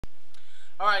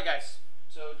Alright guys,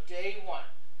 so day one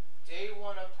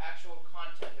of actual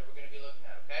content that we're going to be looking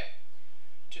at, okay?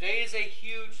 Today is a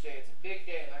huge day, it's a big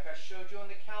day. Like I showed you on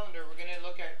the calendar, we're going to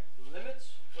look at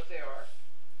limits, what they are.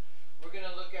 We're going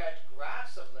to look at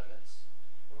graphs of limits.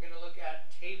 We're going to look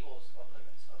at tables of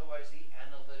limits, otherwise the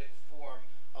analytic form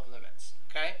of limits,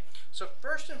 okay? So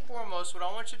first and foremost, what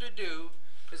I want you to do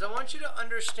is I want you to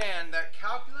understand that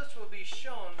calculus will be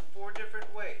shown 4 different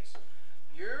ways.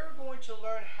 You're going to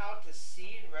learn how to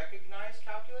see and recognize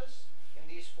calculus in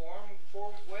these four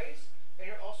ways, and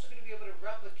you're also going to be able to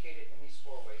replicate it in these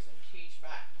 4 ways and teach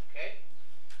back, okay?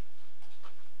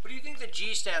 What do you think the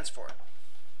G stands for?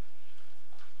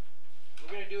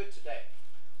 We're going to do it today.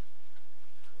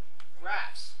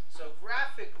 Graphs. So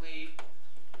graphically,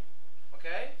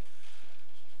 okay?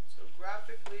 So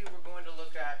graphically, we're going to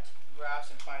look at graphs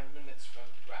and find limits from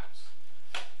graphs.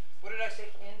 What did I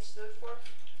say N stood for?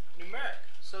 Numeric.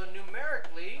 So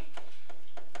numerically,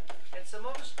 and some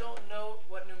of us don't know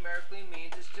what numerically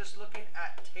means, it's just looking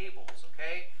at tables,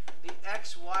 okay? The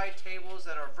XY tables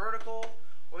that are vertical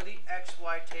or the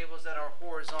XY tables that are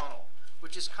horizontal,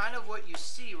 which is kind of what you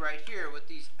see right here with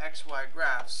these XY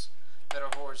graphs that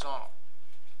are horizontal,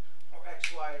 or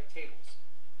XY tables.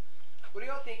 What do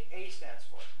y'all think A stands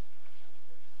for?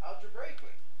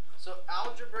 Algebraically. So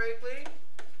algebraically,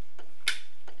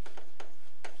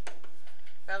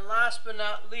 and last but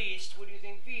not least, what do you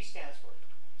think V stands for?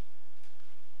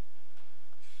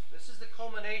 This is the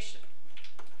culmination,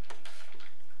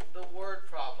 the word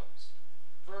problems,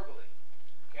 verbally,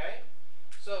 okay?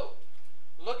 So,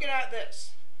 looking at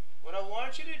this, what I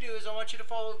want you to do is I want you to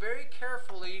follow very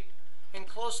carefully and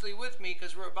closely with me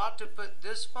because we're about to put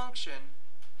this function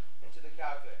into the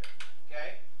calculator,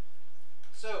 okay?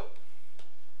 So,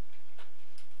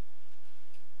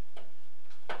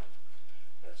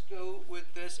 let's go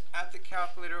with this at the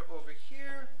calculator over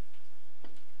here.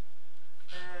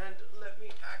 And let me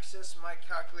access my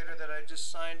calculator that I just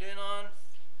signed in on.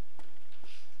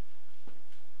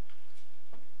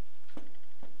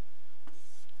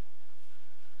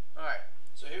 Alright,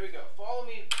 so here we go. Follow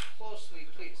me closely,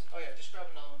 please. Oh yeah, just grab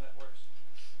another one that works.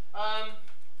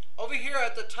 Over here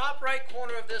at the top right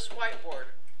corner of this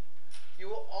whiteboard, you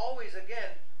will always,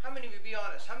 again, how many of you, be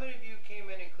honest, how many of you came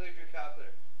in and cleared your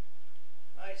calculator?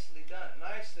 Nicely done,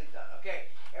 nicely done.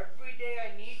 Okay, every day I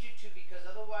need you to, because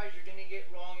otherwise you're going to get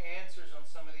wrong answers on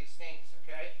some of these things,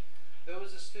 okay? There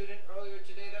was a student earlier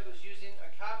today that was using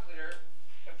a calculator,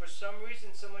 and for some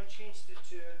reason someone changed it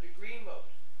to a degree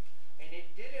mode. And it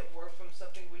didn't work from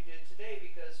something we did today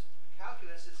because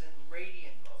calculus is in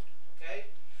radian mode,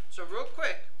 okay? So real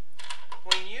quick,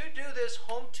 when you do this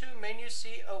home to menu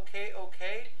C, okay,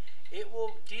 it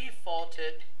will default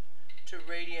it to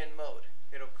radian mode.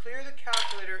 It'll clear the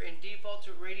calculator and default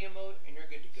to radian mode, and you're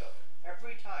good to go.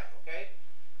 Every time, okay?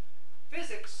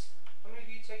 Physics, how many of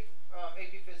you take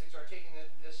AP Physics or are taking it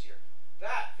this year?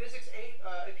 That, Physics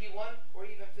AP1 or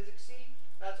even Physics C,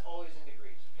 that's always in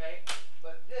degrees, okay?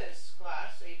 But this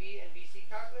class, AB and BC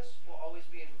Calculus, will always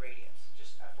be in radians,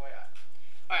 just FYI.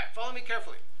 Alright, follow me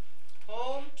carefully.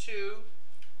 Home to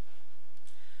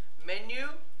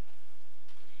menu,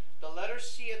 the letter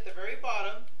C at the very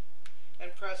bottom,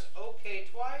 and press OK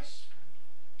twice.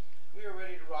 We are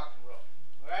ready to rock and roll.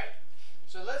 Alright?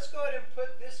 So let's go ahead and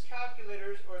put this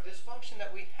calculator, or this function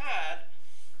that we had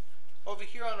over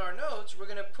here on our notes, we're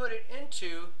going to put it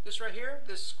into this right here,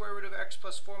 this square root of x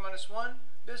plus 4 minus 1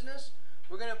 business.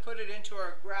 We're going to put it into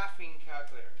our graphing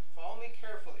calculator. Follow me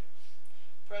carefully.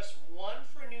 Press 1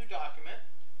 for new document.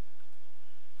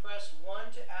 Press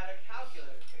 1 to add a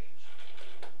calculator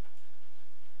page.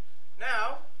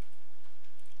 Now,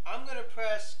 I'm going to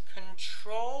press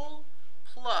Control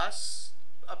plus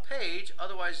a page,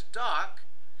 otherwise doc,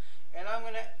 and I'm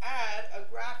going to add a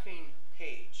graphing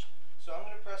page. So I'm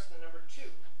going to press the number 2.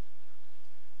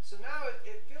 So now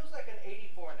it feels like an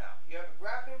 84 now. You have a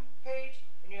graphing page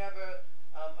and you have a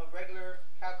regular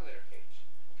calculator page.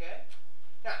 Okay?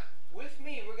 Now, with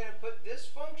me, we're going to put this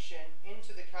function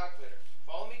into the calculator.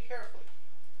 Follow me carefully.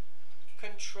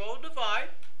 Control divide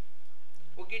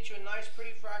will get you a nice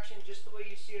pretty fraction just the way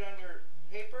you see it on your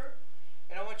paper.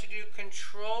 And I want you to do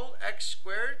Control x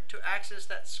squared to access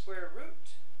that square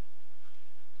root.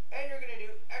 And you're going to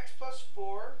do x plus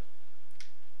 4,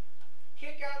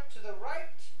 kick out to the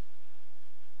right,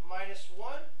 minus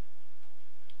 1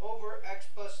 over x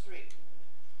plus 3.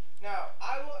 Now,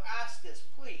 I will ask this,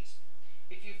 please.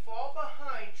 If you fall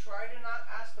behind, try to not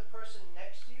ask the person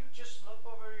next to you. Just look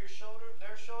over your shoulder,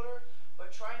 their shoulder,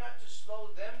 but try not to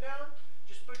slow them down.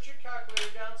 Just put your calculator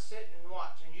down, sit, and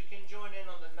watch, and you can join in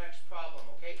on the next problem. problem,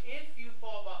 okay, if you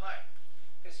fall behind.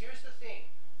 Because here's the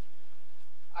thing.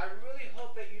 I really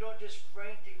hope that you don't just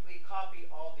frantically copy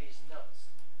all these notes,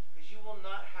 because you will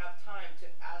not have time to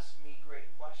ask me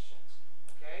great questions,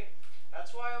 okay?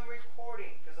 That's why I'm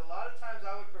recording, because a lot of times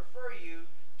I would prefer you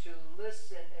to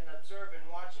listen and observe and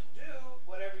watch and do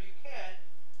whatever you can.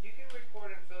 You can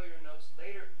record and fill your notes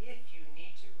later if you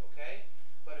need to, okay?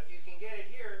 But if you can get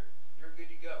it here, you're good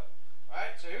to go. All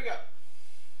right, so here we go.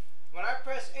 When I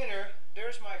press enter,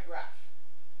 there's my graph,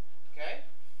 okay?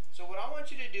 So what I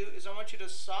want you to do is I want you to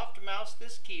soft mouse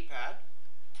this keypad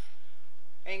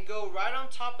and go right on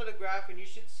top of the graph, and you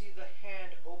should see the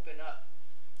hand open up.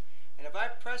 And if I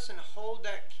press and hold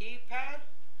that keypad,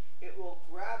 it will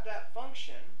grab that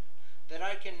function that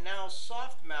I can now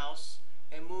soft mouse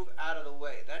and move out of the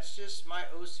way. That's just my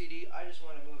OCD. I just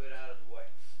want to move it out of the way.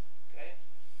 Okay?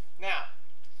 Now,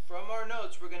 from our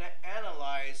notes, we're going to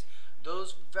analyze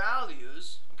those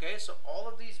values. Okay, so all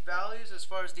of these values, as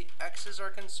far as the x's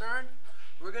are concerned,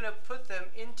 we're going to put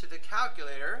them into the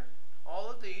calculator,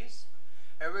 all of these,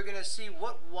 and we're going to see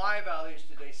what y values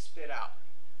do they spit out.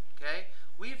 Okay,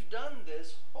 we've done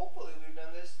this, hopefully we've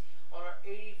done this on our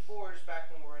 84s back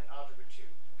when we were in Algebra 2.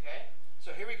 Okay,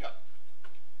 so here we go.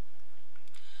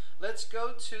 Let's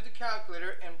go to the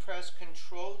calculator and press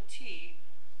Control-T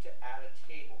to add a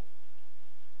table.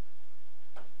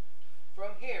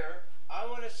 From here, I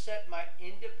want to set my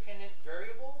independent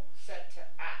variable set to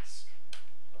ask.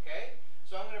 Okay,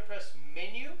 so I'm going to press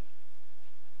Menu,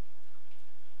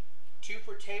 2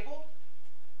 for Table,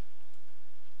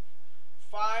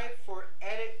 5 for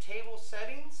Edit Table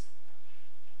Settings,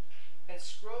 and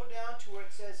scroll down to where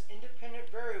it says Independent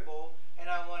Variable, and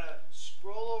I want to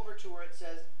scroll over to where it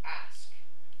says Ask,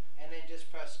 and then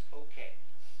just press OK.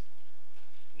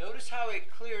 Notice how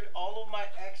it cleared all of my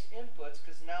x inputs,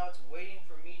 because now it's waiting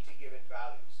for me to give it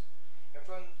values. And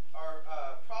from our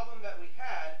problem that we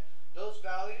had, those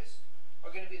values are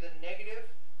going to be the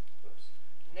negative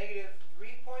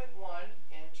 3.1,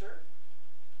 enter,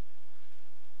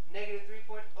 negative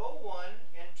 3.01,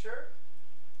 enter,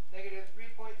 negative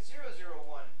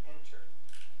 3.001, enter.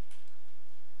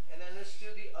 And then let's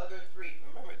do the other 3.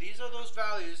 Remember, these are those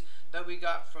values that we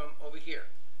got from over here.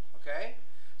 Okay?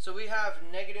 So we have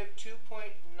negative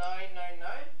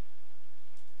 2.999,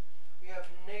 we have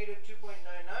negative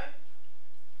 2.99,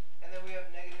 and then we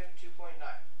have negative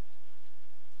 2.9.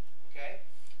 Okay?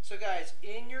 So guys,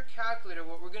 in your calculator,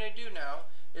 what we're going to do now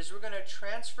is we're going to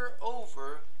transfer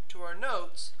over to our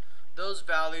notes those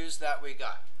values that we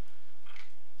got.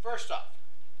 First off,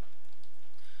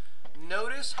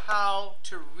 notice how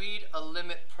to read a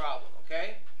limit problem,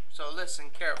 okay? So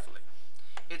listen carefully.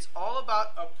 It's all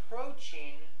about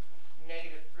approaching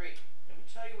negative 3. Let me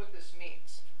tell you what this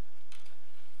means.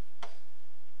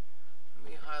 Let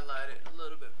me highlight it a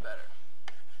little bit better.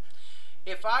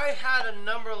 If I had a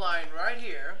number line right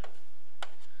here,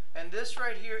 and this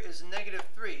right here is negative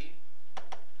 3,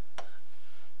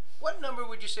 what number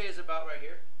would you say is about right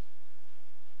here?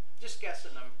 Just guess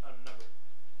a number.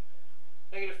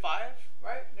 Negative 5,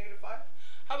 right? Negative 5.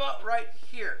 How about right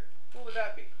here? What would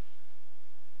that be?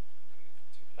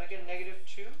 Like a negative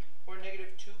 2 or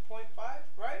negative 2.5,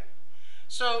 right?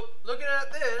 So looking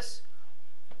at this,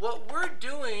 what we're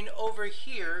doing over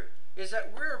here is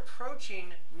that we're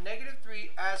approaching negative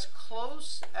 3 as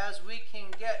close as we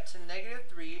can get to negative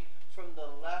 3 from the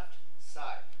left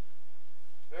side.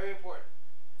 Very important.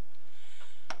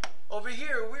 Over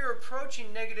here, we're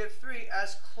approaching negative 3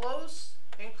 as close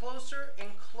and closer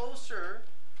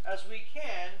as we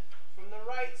can from the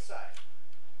right side.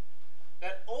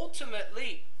 That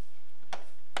ultimately,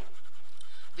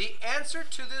 the answer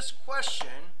to this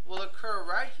question will occur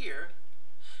right here,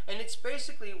 and it's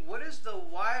basically what is the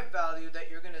y value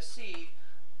that you're going to see,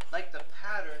 like the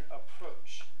pattern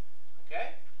approach.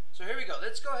 Okay? So here we go.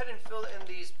 Let's go ahead and fill in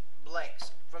these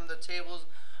blanks from the tables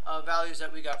values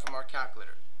that we got from our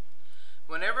calculator.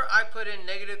 Whenever I put in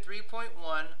negative 3.1,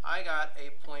 I got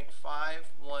a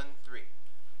 0.513.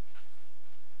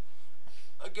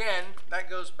 Again, that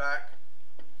goes back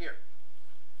here.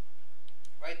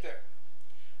 Right there.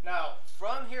 Now,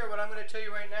 from here, what I'm going to tell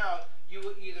you right now, you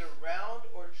will either round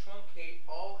or truncate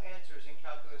all answers in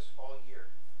calculus all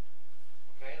year.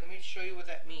 Okay, let me show you what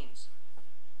that means.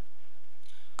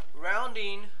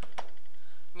 Rounding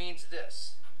means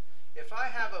this. If I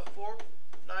have a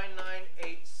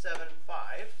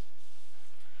 4.99875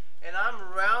 and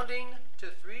I'm rounding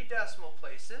to 3 decimal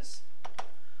places,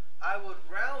 I would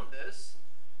round this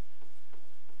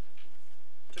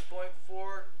to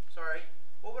 0.4, sorry,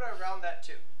 what would I round that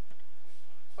to?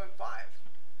 0.5.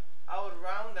 I would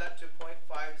round that to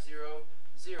 0.500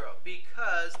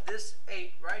 because this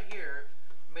 8 right here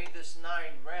made this 9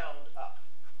 round up.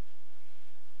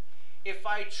 If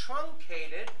I truncate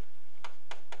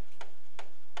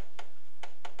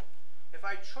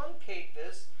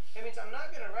this, it means I'm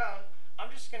not going to round. I'm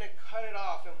just going to cut it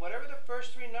off, and whatever the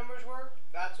first three numbers were,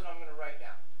 that's what I'm going to write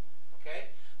down. Okay?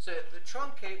 So the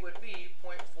truncate would be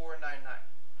 0.499.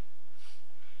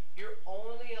 You're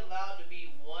only allowed to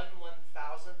be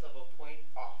 1/1000th of a point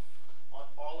off on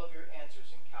all of your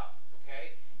answers in Calc.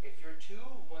 Okay? If you're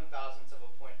 2/1000ths of a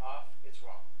point off, it's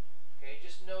wrong. Okay?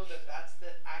 Just know that that's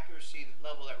the accuracy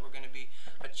level that we're going to be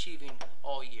achieving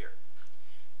all year.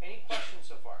 Any questions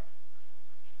so far?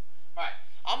 All right.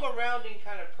 I'm a rounding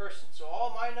kind of person, so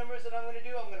all my numbers that I'm going to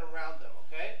do, I'm going to round them.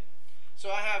 Okay?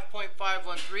 So I have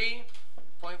 0.513,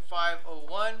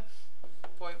 0.501,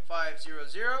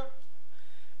 0.500.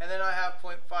 And then I have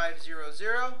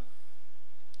 0.500,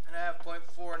 and I have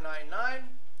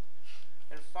 0.499,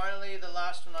 and finally the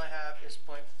last one I have is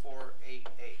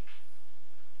 0.488.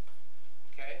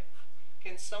 Okay?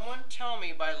 Can someone tell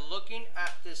me, by looking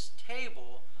at this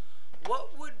table,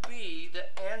 what would be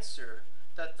the answer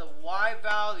that the y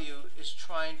value is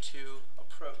trying to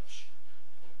approach?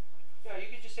 Yeah, you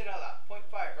could just say it out loud.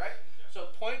 0.5, right? Yeah. So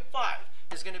 0.5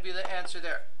 is going to be the answer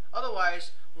there.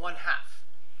 Otherwise, 1/2.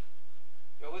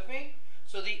 Go with me?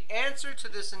 So the answer to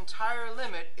this entire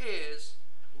limit is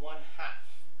 1/2.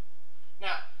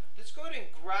 Now, let's go ahead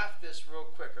and graph this real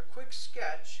quick. A quick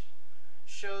sketch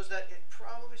shows that it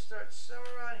probably starts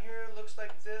somewhere around here. It looks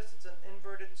like this. It's an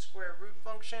inverted square root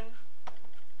function.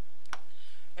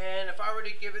 And if I were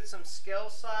to give it some scale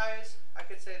size, I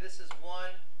could say this is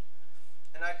 1.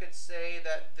 And I could say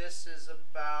that this is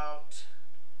about,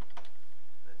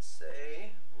 let's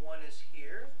say, 1 is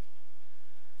here.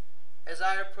 As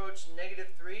I approach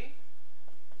 -3,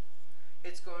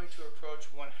 it's going to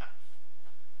approach 1/2.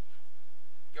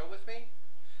 Go with me?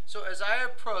 So as I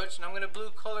approach, and I'm going to blue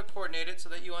color coordinate it so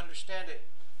that you understand it,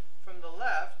 from the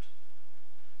left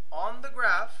on the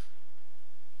graph,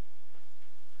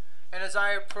 and as I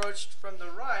approached from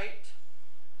the right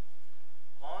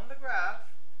on the graph,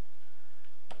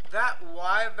 that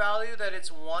y value that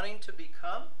it's wanting to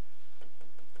become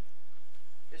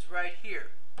is right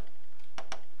here.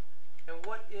 And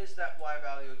what is that y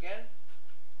value again?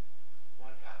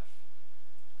 1/2.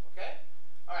 Okay?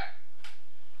 All right.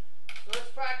 So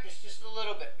let's practice just a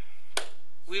little bit.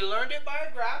 We learned it by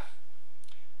a graph.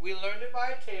 We learned it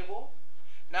by a table.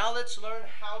 Now let's learn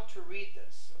how to read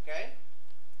this. Okay?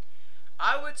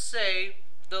 I would say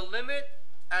the limit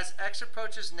as x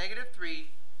approaches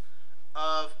 -3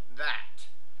 of that.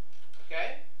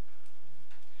 Okay?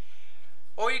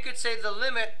 Or you could say the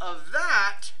limit of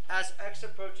that as x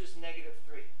approaches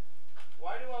 -3.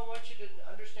 Why do I want you to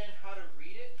understand how to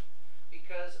read it?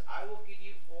 Because I will give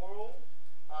you oral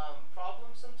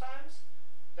problems sometimes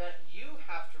that you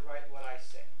have to write what I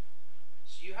say.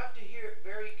 So you have to hear it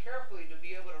very carefully to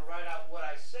be able to write out what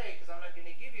I say, because I'm not going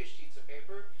to give you sheets of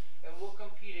paper, and we'll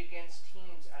compete against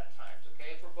teams at times,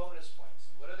 okay, for bonus points.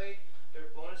 What are they? They're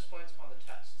bonus points on the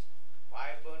test.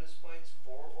 5 bonus points,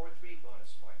 4 or 3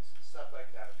 bonus points, stuff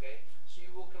like that, okay? So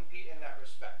you will compete in that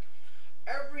respect.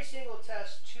 Every single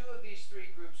test, 2 of these 3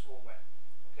 groups will win,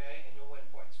 okay? And you'll win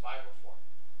points, 5 or 4,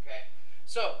 okay?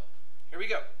 So, here we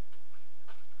go.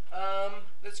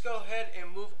 Let's go ahead and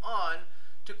move on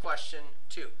to question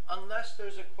 2, unless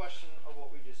there's a question of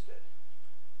what we just did.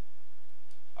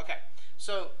 Okay,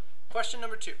 so question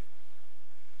number 2.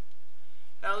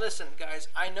 Now listen, guys,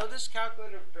 I know this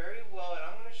calculator very well, and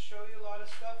I'm going to show you a lot of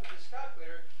stuff with this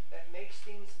calculator that makes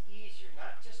things easier,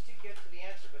 not just to get to the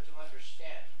answer, but to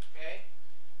understand, okay?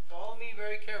 Follow me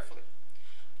very carefully.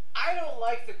 I don't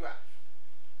like the graph.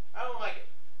 I don't like it.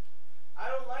 I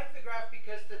don't like the graph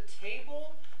because the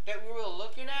table that we were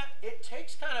looking at, it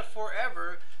takes kind of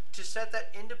forever to set that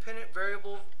independent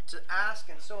variable to ask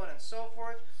and so on and so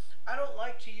forth. I don't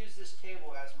like to use this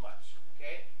table as much,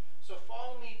 okay? So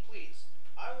follow me, please.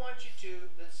 I want you to,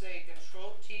 let's say,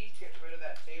 Control-T, get rid of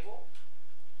that table.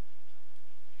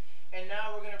 And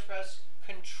now we're going to press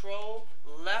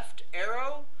Control-Left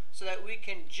arrow so that we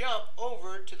can jump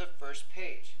over to the first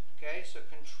page. Okay, so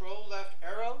Control-Left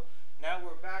arrow. Now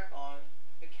we're back on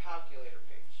the calculator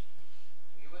page.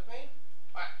 Are you with me?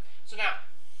 All right, so now,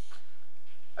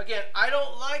 again, I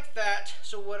don't like that,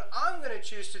 so what I'm going to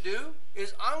choose to do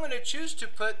is I'm going to choose to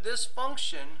put this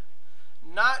function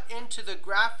not into the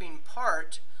graphing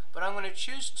part, but I'm going to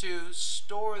choose to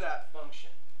store that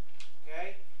function.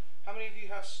 Okay? How many of you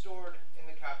have stored in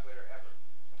the calculator ever?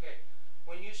 Okay.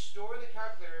 When you store in the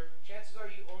calculator, chances are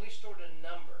you only stored a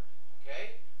number.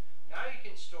 Okay? Now you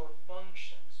can store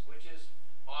functions, which is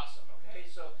awesome. Okay?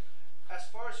 So as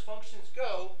far as functions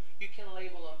go, you can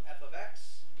label them f of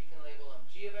x, you can label them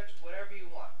g of x, whatever you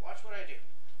want. Watch what I do.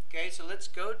 Okay, so let's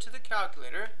go to the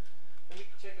calculator. Let me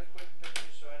take a quick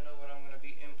picture so I know what I'm going to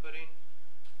be inputting.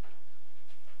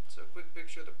 So a quick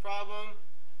picture of the problem.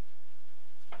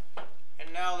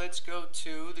 And now let's go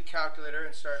to the calculator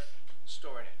and start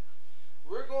storing it.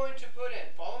 We're going to put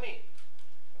in, follow me.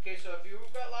 Okay, so if you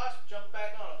got lost, jump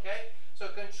back on, okay? So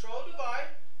control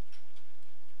divide.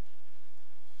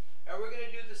 And we're going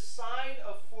to do the sine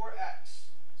of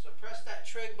 4x. So press that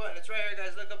trig button. It's right here,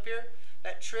 guys. Look up here.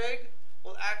 That trig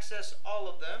will access all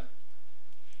of them.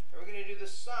 And we're going to do the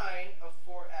sine of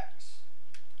 4x.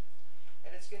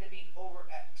 And it's going to be over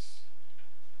x.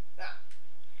 Now,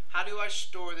 how do I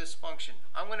store this function?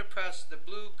 I'm going to press the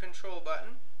blue control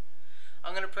button.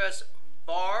 I'm going to press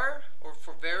bar or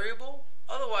for variable.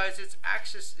 Otherwise, it's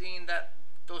accessing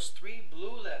those three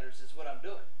blue letters is what I'm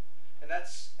doing. And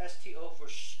that's STO for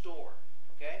store,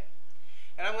 okay?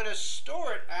 And I'm going to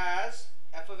store it as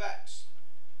f of x.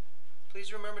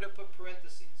 Please remember to put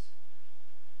parentheses.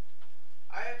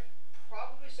 I have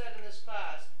probably said in this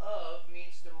class, of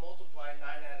means to multiply 9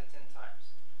 out of 10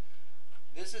 times.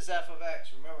 This is f of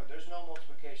x. Remember, there's no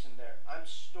multiplication there. I'm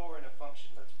storing a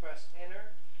function. Let's press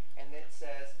enter, and it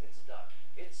says it's done.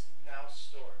 It's now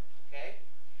stored, okay?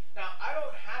 Now, I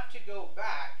don't have to go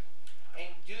back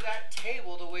and do that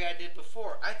table the way I did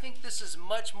before. I think this is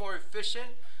much more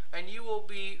efficient, and you will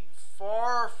be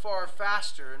far, far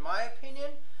faster, in my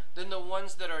opinion, than the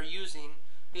ones that are using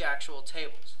the actual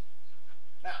tables.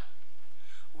 Now,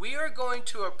 we are going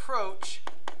to approach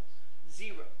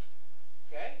 0,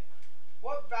 okay?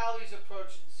 What values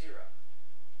approach 0?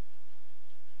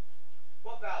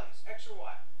 What values, x or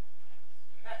y?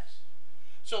 X.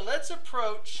 So let's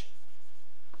approach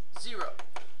 0.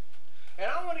 And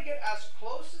I want to get as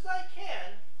close as I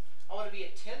can. I want to be a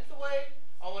 1/10 away,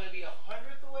 I want to be a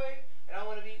 100th away, and I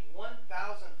want to be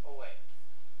 1,000th away.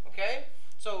 Okay?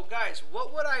 So guys,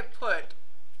 what would I put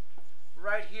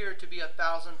right here to be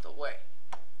 1,000th away?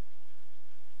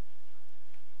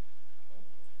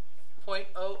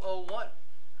 0.001.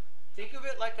 Think of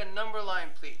it like a number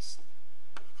line, please.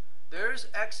 There's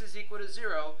x is equal to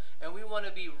 0, and we want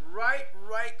to be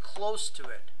right close to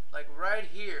it, like right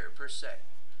here per se.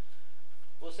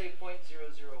 We'll say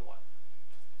 0.001.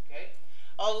 Okay?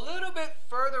 A little bit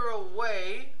further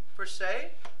away per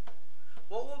se,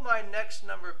 what will my next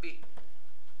number be?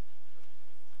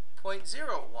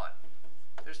 0.01.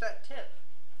 There's that 10th.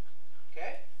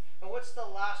 Okay? And what's the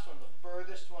last one, the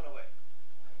furthest one away?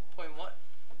 0.1.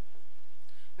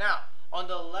 Now, on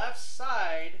the left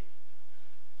side,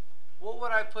 what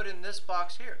would I put in this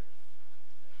box here?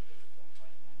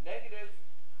 Negative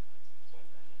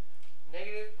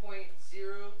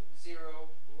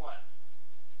 0.001.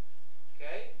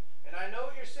 Okay? And I know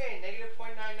what you're saying, negative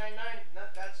 0.999,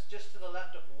 that's just to the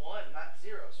left of 1, not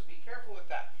 0. So be careful with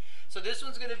that. So this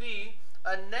one's going to be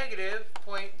a negative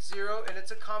 0.0, and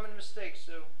it's a common mistake,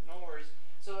 so no worries.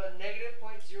 So a negative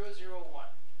 0.001.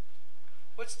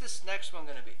 What's this next one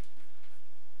going to be?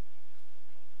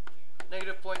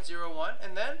 Negative 0.01,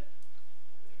 and then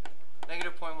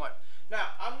negative 0.1.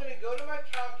 Now, I'm going to go to my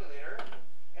calculator,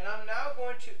 and I'm now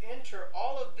going to enter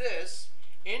all of this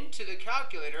into the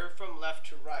calculator from left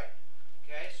to right.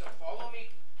 Okay, so follow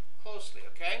me closely,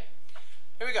 okay?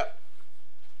 Here we go.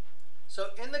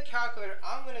 So in the calculator,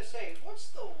 I'm going to say, what's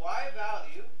the y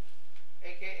value,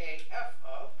 aka f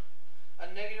of, a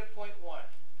negative 0.1?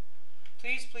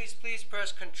 Please, please, please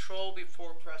press control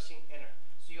before pressing enter.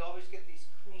 So you always get these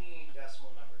clean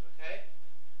decimal numbers, okay?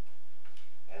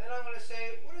 And then I'm going to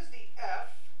say, what is the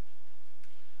f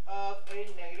of a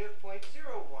negative 0.01?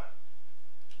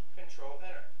 Control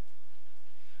enter.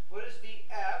 What is the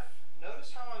f?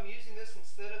 Notice how I'm using this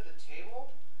instead of the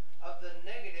table of the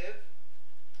negative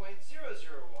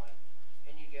 0.001,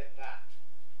 and you get that.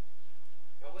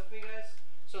 Go with me, guys?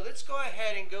 So let's go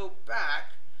ahead and go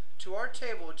back to our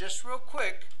table just real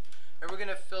quick, and we're going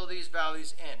to fill these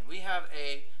values in. We have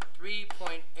a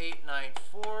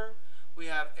 3.894. We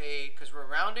have a, because we're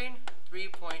rounding,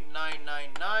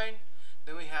 3.999.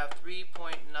 Then we have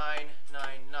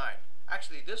 3.999.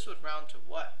 Actually, this would round to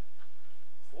what?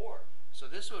 4. So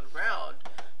this would round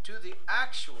to the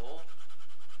actual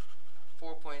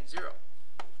 4.0.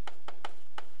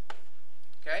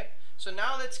 Okay? So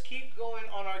now let's keep going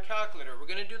on our calculator. We're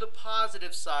going to do the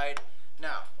positive side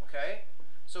now. Okay?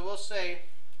 So we'll say,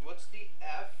 what's the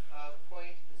f of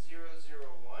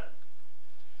 0.001?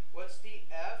 What's the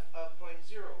f of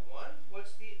 0.01?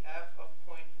 What's the f of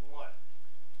 0.1?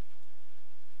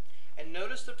 And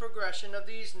notice the progression of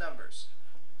these numbers.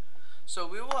 So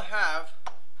we will have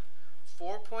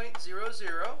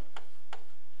 4.00,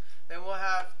 then we'll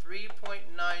have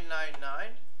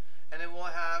 3.999, and then we'll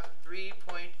have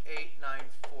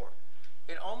 3.894.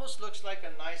 It almost looks like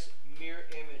a nice mirror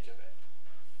image of it.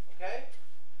 Okay?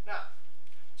 Now,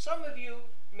 some of you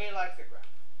may like the graph.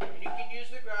 And you can use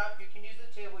the graph, you can use the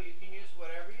table, you can use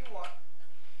whatever you want.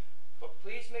 But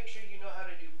please make sure you know how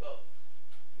to do both.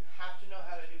 You have to know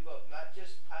how to do both, not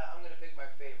just, I'm going to pick my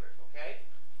favorite, okay?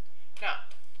 Now,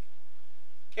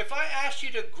 if I asked you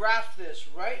to graph this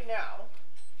right now,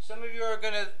 some of you are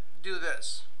going to do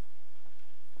this.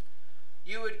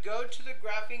 You would go to the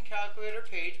graphing calculator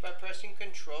page by pressing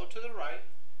Control to the right.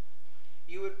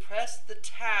 You would press the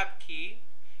Tab key,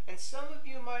 and some of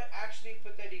you might actually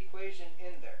put that equation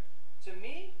in there. To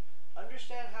me,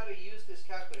 understand how to use this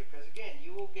calculator, because again,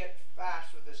 you will get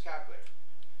fast with this calculator.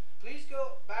 Please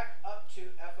go back up to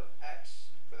f of x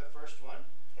for the first one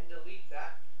and delete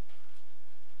that.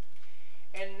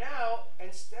 And now,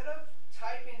 instead of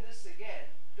typing this again,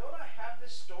 don't I have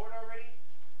this stored already?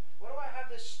 What do I have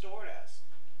this stored as?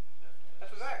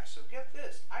 F of x. So get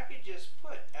this. I could just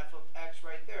put f of x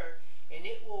right there, and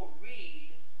it will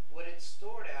read what it's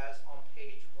stored as on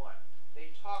page 1. They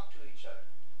talk to each other.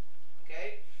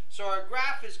 Okay? So our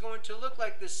graph is going to look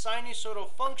like this sinusoidal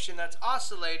function that's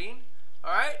oscillating.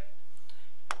 Alright?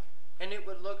 And it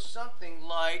would look something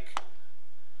like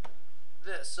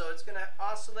this. So it's going to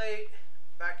oscillate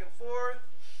back and forth,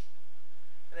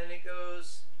 and then it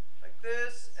goes like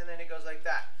this, and then it goes like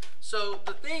that. So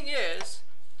the thing is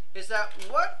that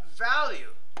what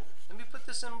value, let me put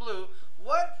this in blue,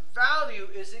 what value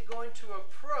is it going to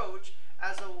approach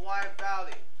as a y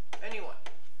value? Anyone?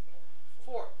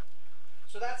 4.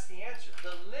 So that's the answer.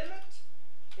 The limit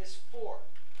is 4.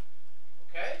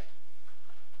 Okay?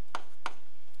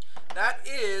 That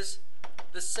is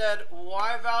the said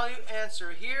y value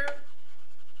answer here,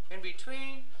 in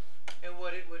between, and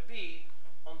what it would be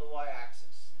on the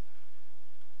y-axis.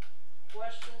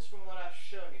 Questions from what I've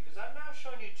shown you? Because I've now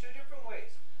shown you 2 different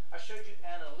ways. I showed you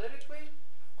analytically,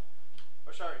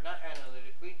 or sorry, not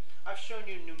analytically. I've shown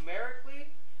you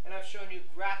numerically, and I've shown you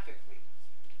graphically.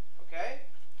 Okay?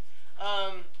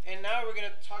 And now we're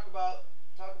going to talk about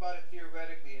it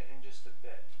theoretically in just a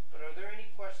bit. But are there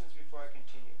any questions before I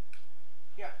continue?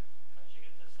 Yeah? How did you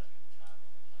get the second tab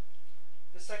on the top?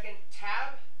 The second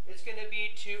tab, it's going to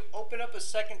be to open up a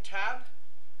second tab.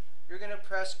 You're going to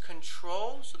press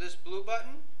Control, so this blue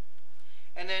button,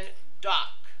 and then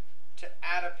Dock to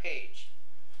add a page.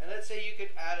 And let's say you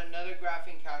could add another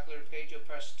graphing calculator page, you'll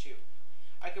press 2.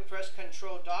 I could press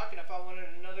Control Dock, and if I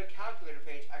wanted another calculator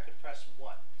page, I could press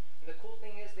 1. And the cool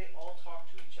thing is they all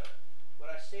talk to each other. What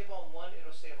I save on one,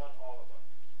 it'll save on all of them.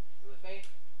 You with me?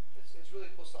 It's really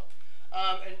cool stuff.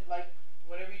 And like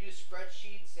whenever you do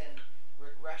spreadsheets and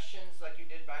regressions like you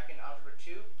did back in Algebra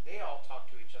 2, they all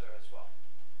talk to each other as well.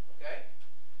 Okay?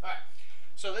 Alright,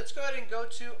 so let's go ahead and go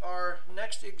to our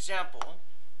next example.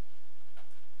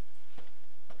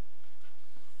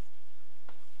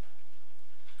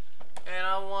 And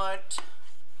I want,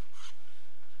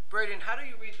 Braden, how do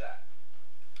you read that?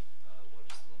 What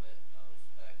is the limit of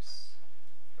x,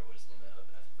 or what is the limit of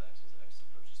f of x as x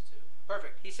approaches 2?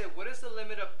 Perfect. He said, what is the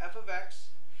limit of f of x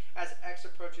as x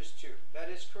approaches 2? That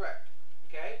is correct.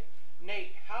 Okay?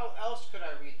 Nate, how else could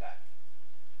I read that?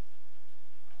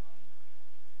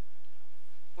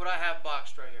 What I have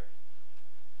boxed right here.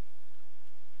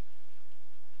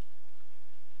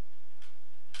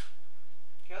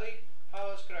 Kelly, how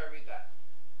else could I read that?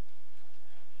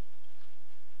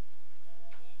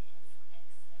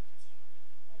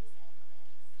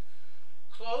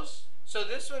 Close. So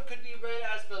this one could be read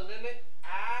as the limit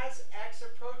as x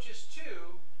approaches 2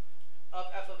 of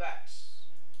f of x.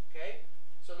 Okay?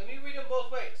 So let me read them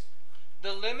both ways.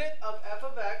 The limit of f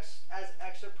of x as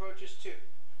x approaches 2.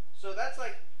 So that's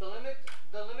like the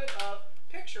limit of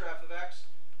picture f of x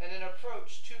and then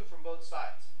approach 2 from both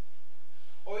sides.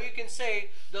 Or you can say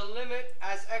the limit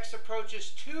as x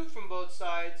approaches 2 from both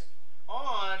sides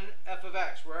on f of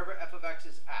x, wherever f of x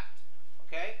is at.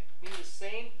 Okay? Means the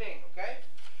same thing, okay?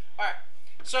 Alright,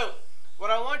 so what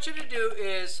I want you to do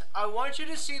is I want you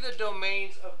to see the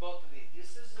domains of both of these.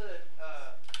 This is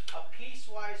a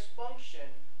piecewise function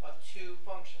of 2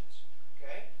 functions.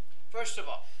 Okay? First of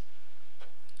all,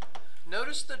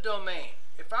 notice the domain.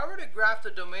 If I were to graph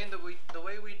the domain the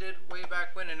way we did way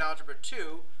back when in Algebra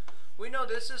 2, we know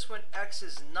this is when x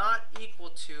is not equal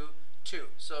to 2.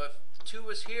 So if 2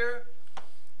 was here,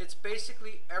 it's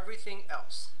basically everything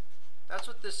else. That's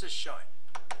what this is showing.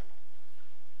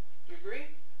 Do you agree?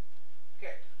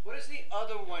 Okay. What is the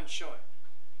other one showing?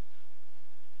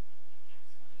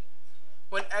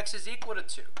 When x is equal to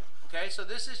 2. Okay, so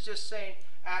this is just saying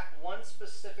at one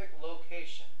specific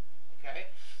location. Okay,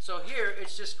 so here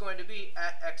it's just going to be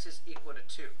at x is equal to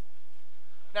 2.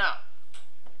 Now,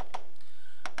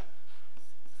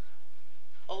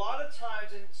 a lot of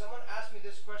times, and someone asked me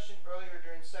this question earlier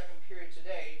during second period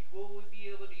today, will we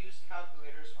be able to use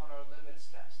calculators on our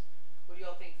limits test? What do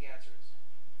y'all think the answer is?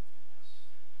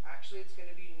 Actually, it's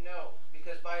going to be no,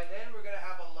 because by then we're going to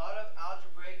have a lot of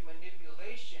algebraic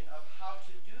manipulation of how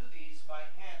to do these by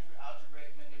hand through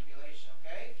algebraic manipulation,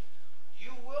 okay?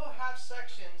 You will have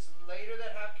sections later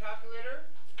that have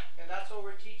calculator, and that's what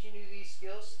we're teaching you these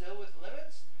skills still with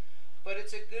limits. But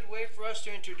it's a good way for us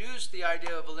to introduce the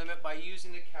idea of a limit by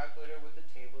using the calculator with the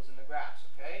tables and the graphs,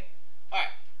 okay? All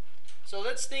right, so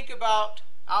let's think about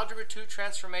Algebra 2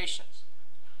 transformations.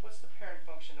 What's the parent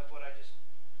function of what I just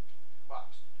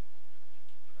boxed?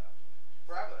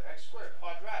 Parabola, x squared,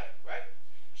 quadratic, right?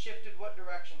 Shifted what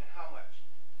direction and how much?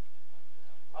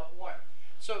 Up 1.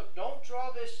 So don't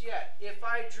draw this yet. If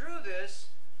I drew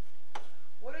this,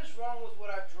 what is wrong with what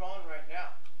I've drawn right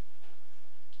now?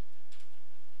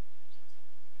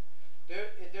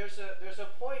 There's a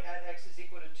point at x is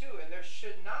equal to 2, and there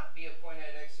should not be a point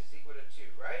at x is equal to 2,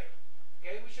 right?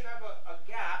 Okay, we should have a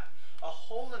gap, a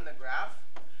hole in the graph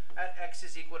at x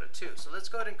is equal to 2. So let's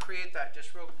go ahead and create that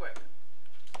just real quick.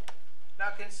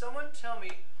 Now, can someone tell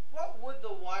me what would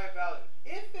the y value,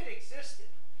 if it existed,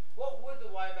 what would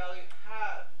the y value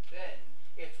have been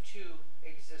if 2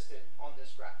 existed on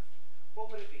this graph? What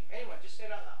would it be? Anyone, just say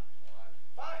it out loud.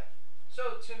 5.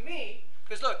 So to me,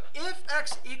 because look, if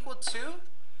x equaled 2,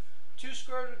 2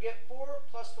 squared would get 4,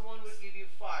 plus the 1 would give you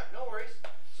 5. No worries.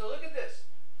 So look at this.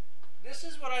 This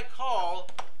is what I call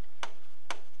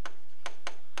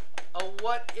a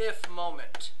what-if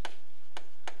moment.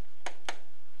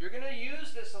 You're going to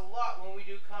use this a lot when we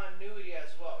do continuity as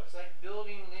well. It's like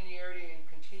building linearity and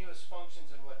continuous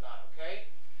functions and whatnot, okay?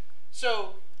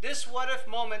 So this what-if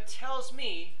moment tells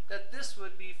me that this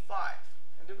would be 5.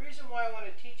 And the reason why I want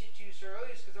to teach it to you so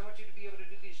early is because I want you to be able to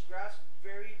do these graphs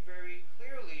very, very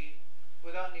clearly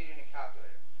without needing a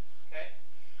calculator. Okay?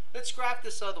 Let's graph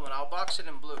this other one. I'll box it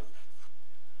in blue.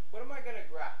 What am I going to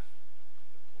graph?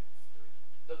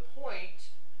 The point.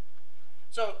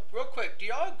 So real quick, do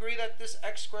y'all agree that this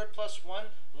x squared plus 1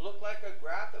 looked like a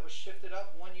graph that was shifted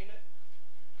up 1 unit?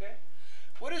 Okay?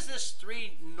 What does this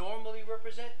 3 normally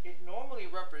represent? It normally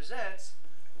represents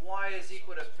y is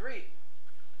equal to 3.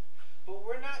 But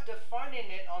we're not defining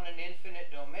it on an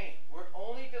infinite domain. We're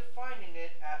only defining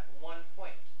it at 1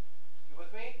 point. You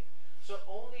with me? So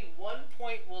only 1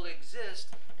 point will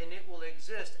exist, and it will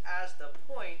exist as the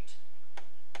point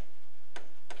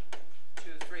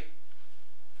 2, 3.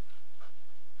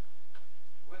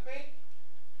 With me?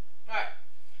 All right.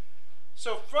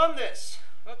 So from this,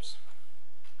 oops,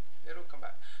 it'll come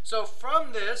back. So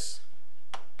from this,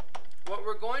 what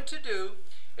we're going to do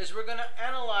is we're going to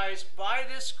analyze by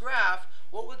this graph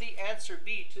what would the answer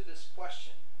be to this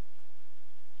question.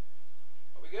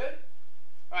 Are we good?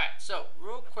 All right, so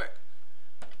real quick,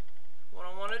 what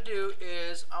I want to do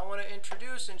is I want to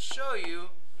introduce and show you,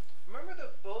 remember the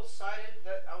both-sided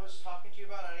that I was talking to you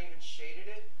about? I even shaded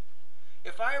it.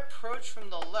 If I approach from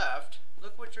the left,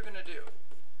 look what you're going to do.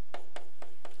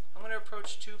 I'm going to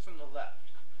approach 2 from the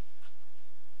left.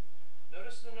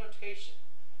 Notice the notation.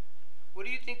 What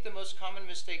do you think the most common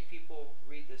mistake people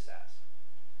read this as?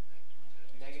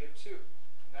 -2.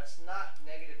 And that's not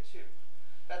 -2.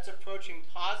 That's approaching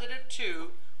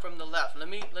 +2 from the left. Let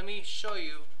me show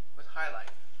you with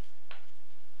highlight.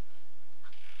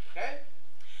 Okay?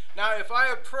 Now if I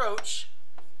approach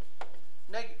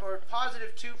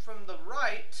 +2 from the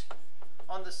right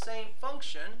on the same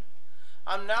function,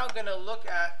 I'm now going to look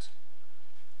at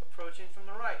approaching from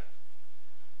the right.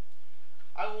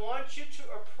 I want you to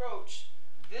approach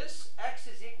this x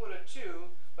is equal to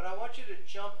 2, but I want you to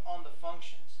jump on the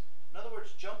functions. In other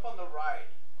words, jump on the ride.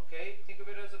 Okay? Think of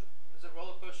it as a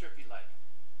roller coaster if you like.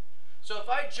 So if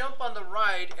I jump on the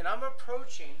ride and I'm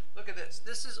approaching, look at this.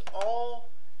 This is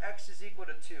all x is equal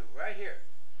to 2 right here.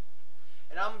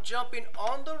 And I'm jumping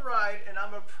on the ride and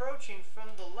I'm approaching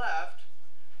from the left.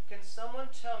 Can someone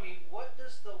tell me what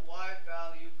does the y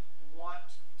value want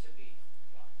to be?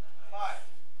 5.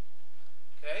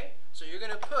 Okay, so you're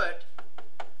going to put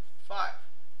 5.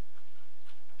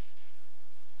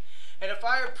 And if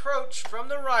I approach from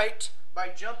the right by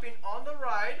jumping on the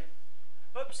ride,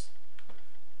 oops,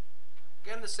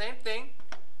 again the same thing.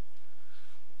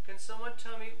 Can someone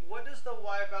tell me what does the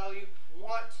y value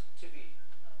want to be?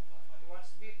 It wants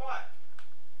to be 5.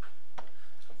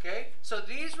 Okay, so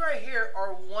these right here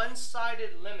are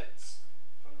one-sided limits.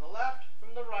 From the left,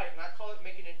 from the right, and I call it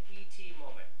making an ET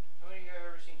moment. How many of you have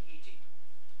ever seen ET?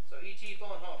 So ET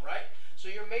phone home, right? So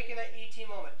you're making that ET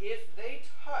moment. If they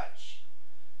touch,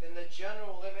 then the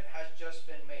general limit has just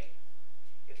been made.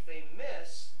 If they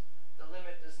miss, the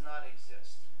limit does not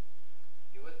exist.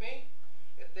 You with me?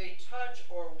 If they touch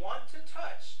or want to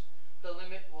touch, the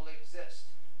limit will exist.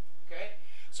 Okay?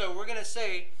 So we're going to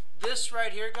say this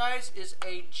right here, guys, is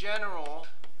a general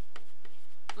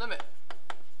limit.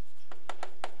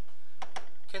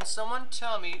 Can someone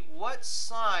tell me what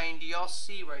sign do y'all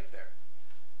see right there?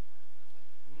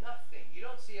 Nothing. You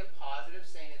don't see a positive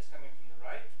saying it's coming from the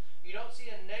right. You don't see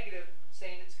a negative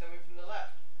saying it's coming from the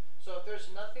left. So if there's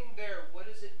nothing there, what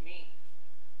does it mean?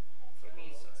 It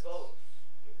means both.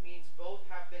 It means both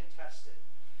have been tested.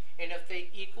 And if they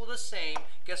equal the same,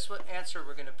 guess what answer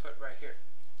we're going to put right here?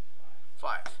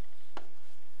 5.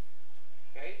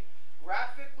 Okay?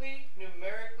 Graphically,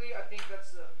 numerically, I think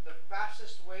that's the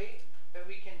fastest way that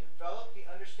we can develop the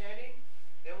understanding.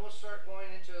 Then we'll start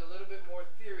going into a little bit more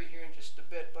theory here in just a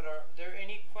bit. But are there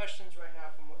any questions right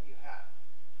now from what you have?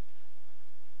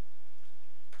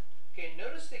 Okay,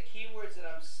 notice the keywords that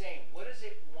I'm saying. What does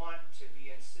it want to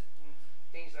be and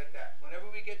things like that. Whenever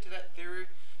we get to that theory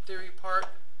part,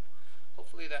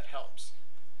 hopefully that helps.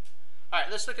 All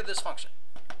right, let's look at this function.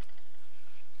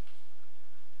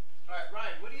 All right,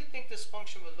 Ryan, what do you think this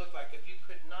function would look like if you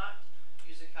could not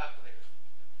use a calculator?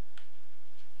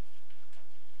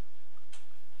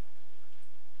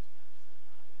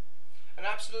 An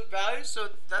absolute value, so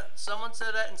that someone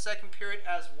said that in second period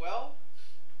as well.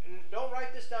 And don't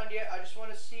write this down yet. I just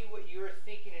want to see what you're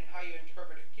thinking and how you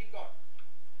interpret it. Keep going.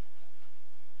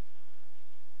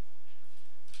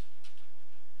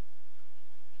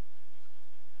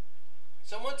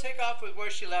 Someone take off with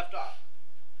where she left off.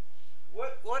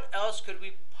 What else could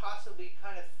we possibly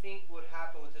kind of think would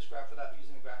happen with this graph without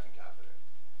using the graphing calculator?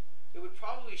 It would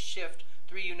probably shift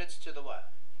 3 units to the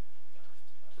what?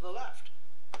 To the left.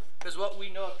 Because what we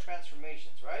know of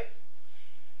transformations, right?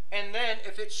 And then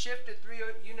if it shifted 3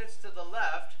 units to the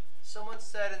left, someone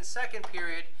said in second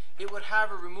period, it would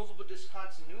have a removable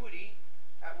discontinuity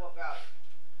at what value?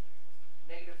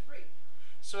 -3.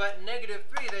 So at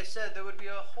 -3, they said there would be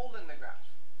a hole in the graph.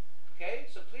 Okay,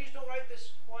 so please don't write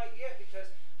this quite yet because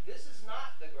this is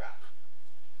not the graph.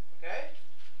 Okay?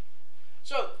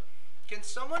 So, can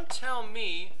someone tell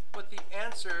me what the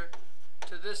answer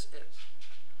to this is?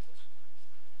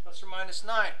 Plus or minus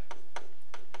 9.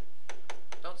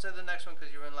 Don't say the next one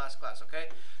because you were in last class, okay?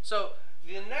 So,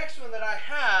 the next one that I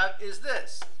have is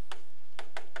this.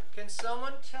 Can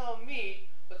someone tell me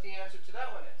what the answer to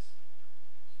that one is?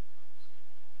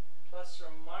 Plus or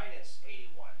minus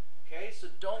 81. Okay, so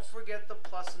don't forget the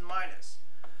plus and minus.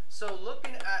 So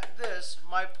looking at this,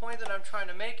 my point that I'm trying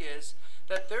to make is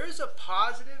that there is a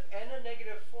positive and a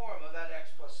negative form of that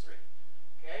x plus 3.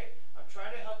 Okay, I'm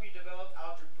trying to help you develop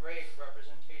algebraic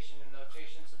representation and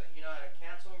notation so that you know how to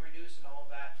cancel and reduce and all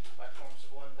that by forms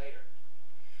of 1 later.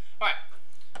 All right,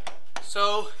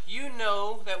 so you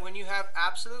know that when you have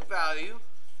absolute value,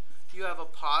 you have a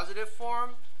positive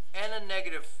form and a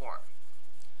negative form.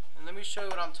 And let me show you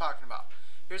what I'm talking about.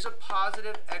 Here's a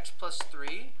positive x plus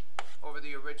 3 over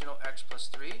the original x plus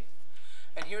 3.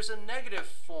 And here's a negative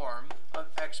form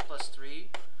of x plus 3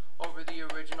 over the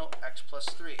original x plus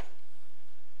 3.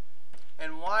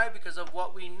 And why? Because of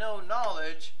what we know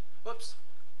knowledge,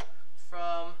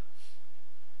 from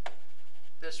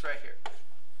this right here.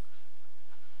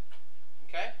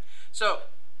 Okay? So,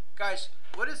 guys,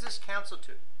 what does this cancel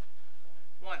to?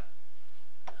 1.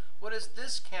 What does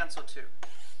this cancel to?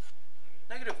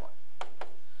 -1.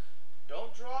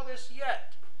 Don't draw this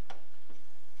yet.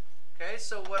 Okay,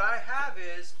 so what I have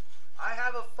is, I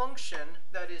have a function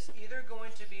that is either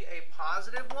going to be a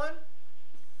positive 1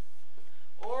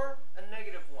 or a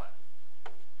 -1.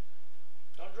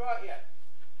 Don't draw it yet.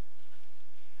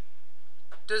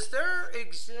 Does there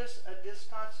exist a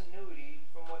discontinuity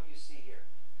from what you see here?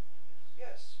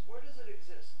 Yes. Where does it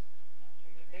exist?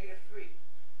 -3.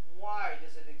 Why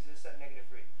does it exist at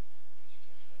 -3?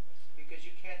 Because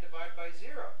you can't divide by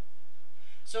 0.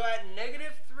 So at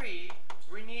 -3,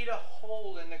 we need a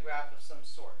hole in the graph of some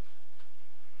sort.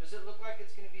 Does it look like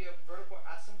it's going to be a vertical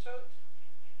asymptote?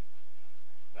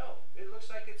 No. It looks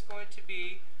like it's going to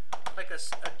be like a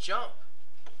jump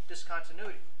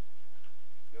discontinuity.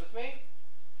 You with me?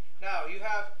 Now, you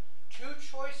have 2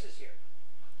 choices here.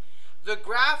 The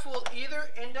graph will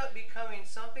either end up becoming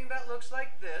something that looks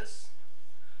like this,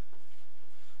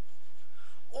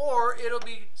 or it'll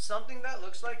be something that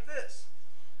looks like this.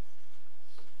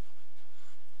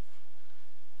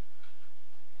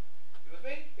 You with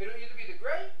me? It'll either be the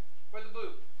gray or the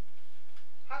blue.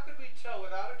 How could we tell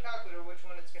without a calculator which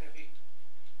one it's going to be?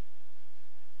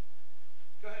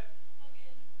 Go ahead.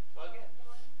 Plug in.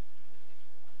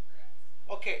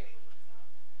 Okay.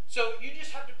 So you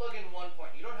just have to plug in 1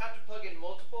 point. You don't have to plug in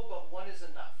multiple, but 1 is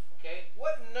enough. Okay?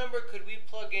 What number could we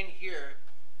plug in here?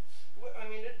 I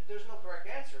mean, there's no correct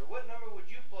answer. What number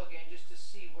would you plug in just to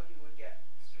see what you would get?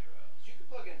 0. You could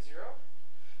plug in 0.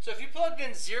 So if you plugged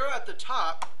in 0 at the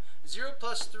top, 0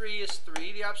 plus 3 is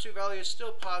 3. The absolute value is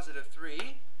still positive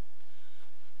 3.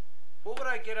 What would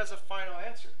I get as a final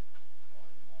answer?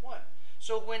 1.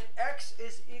 So when x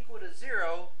is equal to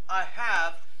 0, I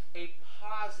have a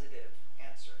positive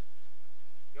answer.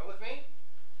 You with me?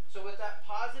 So with that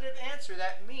positive answer,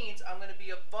 that means I'm going to be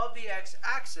above the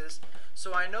x-axis,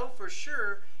 so I know for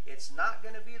sure it's not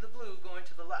going to be the blue going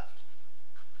to the left.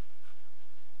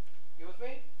 You with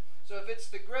me? So if it's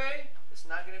the gray, it's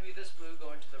not going to be this blue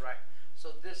going to the right.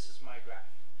 So this is my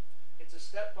graph. It's a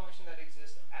step function that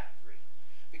exists at 3.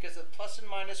 Because of plus and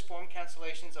minus form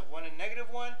cancellations of 1 and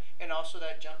 -1, and also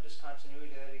that jump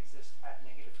discontinuity that exists at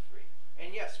 -3.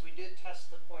 And yes, we did test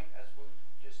the point as we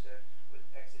just did with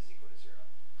x is equal to 0.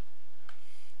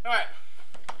 All right.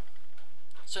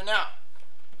 So now,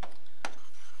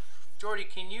 Jordy,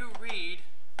 can you read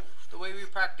the way we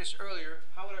practiced earlier?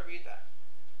 How would I read that?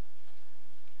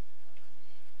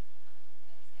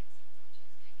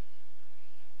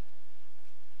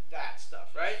 That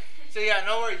stuff, right? So yeah,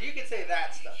 no worries. You can say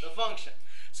that stuff, the function.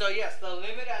 So yes, the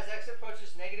limit as x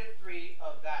approaches -3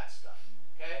 of that stuff.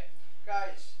 Okay?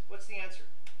 Guys, what's the answer?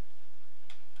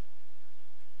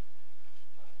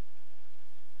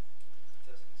 It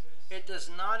doesn't exist. It does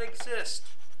not exist.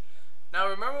 Now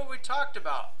remember what we talked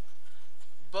about.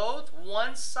 Both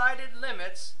one-sided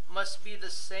limits must be the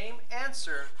same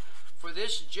answer for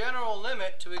this general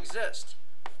limit to exist.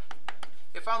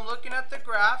 If I'm looking at the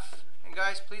graph, and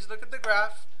guys, please look at the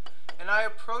graph, and I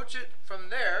approach it from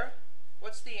there,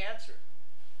 what's the answer?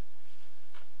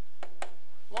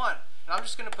 1. And I'm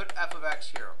just going to put f of x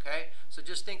here, okay? So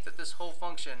just think that this whole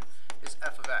function is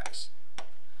f of x.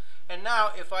 And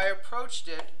now, if I approached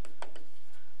it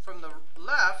from the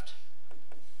left,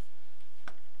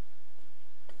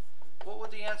 what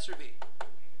would the answer be?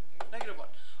 -1.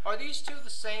 Are these two the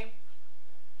same?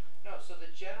 No, so the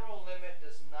general limit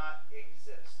does not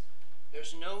exist.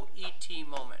 There's no ET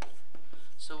moment.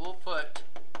 So we'll put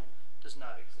does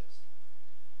not exist.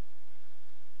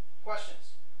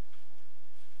 Questions?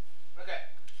 Okay.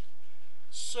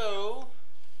 So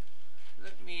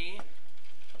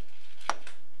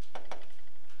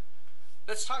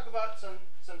let's talk about some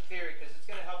theory, because it's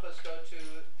going to help us go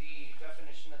to the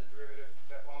definition of the derivative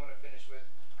that I'm going to finish with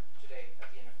today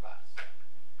at the end of class.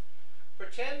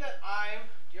 Pretend that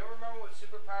do you ever remember what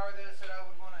superpower that I said I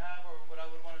would want to have, or what I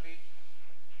would want to be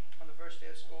on the first day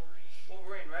of school?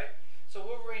 Wolverine, right? So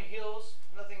Wolverine heals,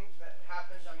 nothing that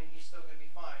happens, I mean, he's still going to be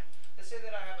fine. Let's say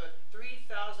that I have a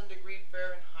 3,000 degree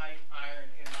Fahrenheit iron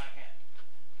in my hand.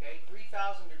 Okay,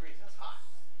 3,000 degrees, that's hot.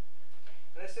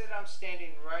 Let's say that I'm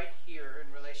standing right here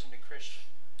in relation to Christian.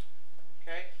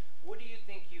 Okay, what do you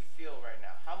think you feel right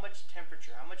now? How much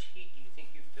temperature, how much heat do you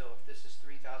think you feel if this is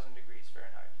 3,000 degrees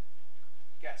Fahrenheit?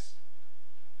 Guess.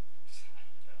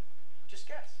 Just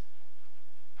guess.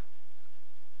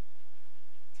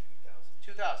 2,000.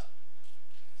 2,000.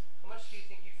 How much do you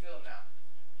think you feel now?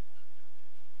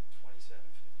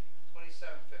 2750.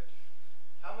 2750.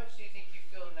 How much do you think you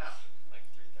feel now? Like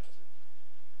 3,000.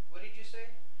 What did you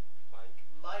say?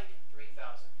 Like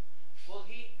 3,000. Will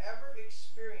he ever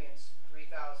experience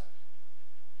 3,000?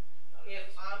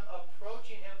 If I'm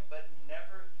approaching him but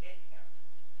never hit him?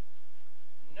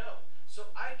 No.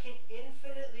 So I can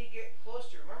infinitely get close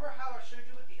to you. Remember how I showed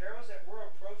you with the arrows that we're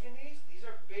approaching these? These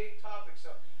are big topics.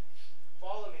 So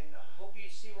follow me, and I hope you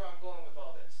see where I'm going with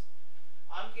all this.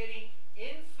 I'm getting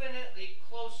infinitely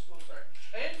close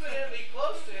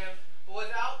to him, but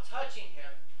without touching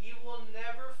him. He will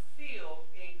never feel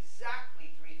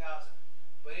exactly 3,000,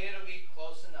 but it'll be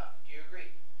close enough. Do you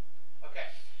agree?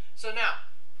 Okay, so now,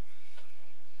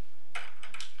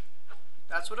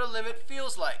 that's what a limit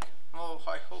feels like. Oh,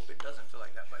 I hope it doesn't feel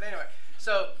like that, but anyway.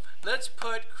 So let's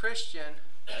put Christian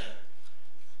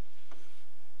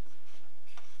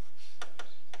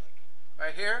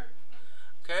right here,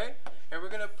 okay? And we're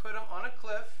going to put him on a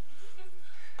cliff.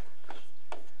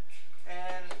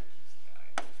 And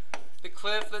the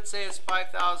cliff, let's say, is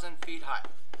 5,000 feet high,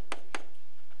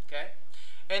 okay?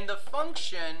 And the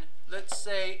function, let's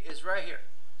say, is right here.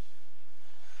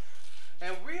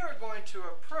 And we are going to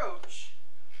approach,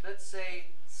 let's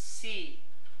say, C.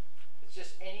 It's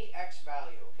just any x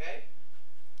value, okay?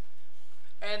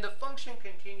 And the function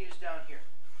continues down here.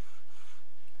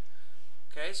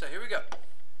 Okay, so here we go.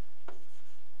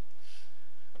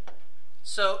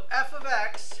 So f of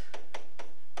x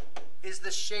is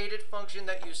the shaded function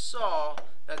that you saw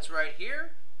that's right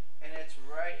here and it's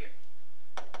right here.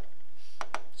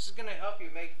 This is going to help you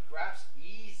make graphs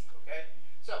easy, okay?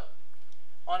 So,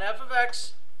 on f of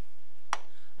x,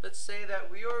 let's say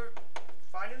that we are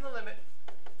finding the limit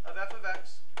of f of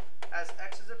x as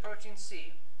x is approaching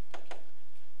c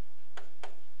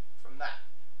from that.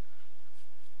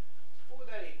 What would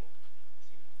that equal?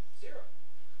 0.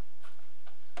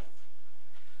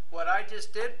 What I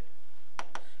just did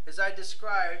is I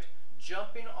described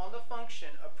jumping on the function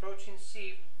approaching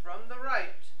c from the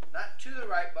right, not to the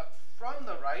right, but from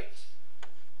the right.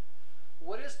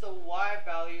 What is the y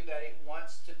value that it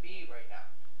wants to be right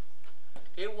now?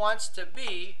 It wants to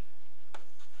be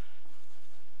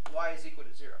y is equal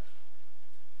to 0.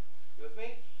 You with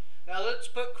me? Now let's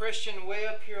put Christian way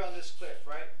up here on this cliff,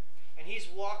 right? And he's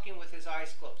walking with his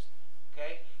eyes closed.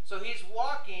 Okay? So he's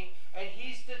walking and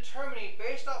he's determining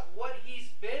based off what he's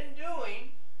been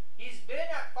doing. He's been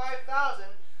at 5,000.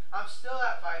 I'm still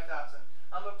at 5,000.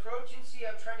 I'm approaching C.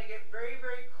 I'm trying to get very,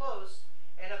 very close.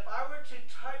 And if I were to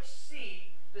touch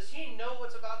C, does he know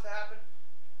what's about to happen?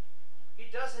 He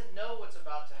doesn't know what's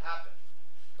about to happen.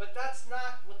 But that's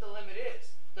not what the limit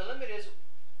is. The limit is,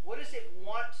 what does it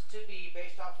want to be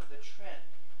based off of the trend?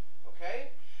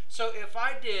 Okay? So if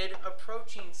I did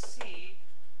approaching C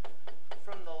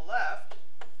from the left,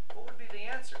 what would be the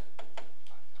answer?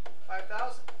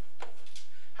 5,000.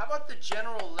 How about the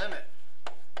general limit?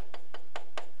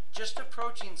 Just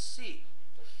approaching C.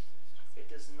 It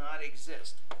does not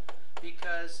exist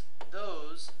because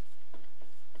those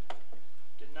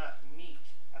did not meet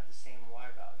at the same y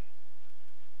value.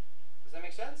 Does that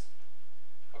make sense?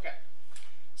 Okay.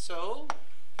 So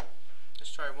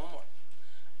let's try one more.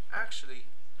 Actually,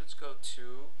 let's go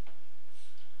to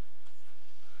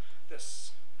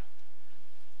this.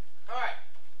 All right.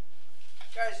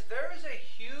 Guys, there is a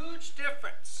huge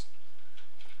difference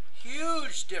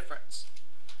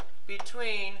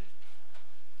between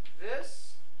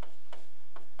this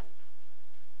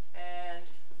and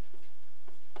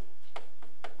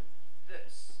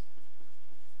this.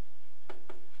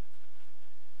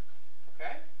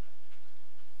 Okay?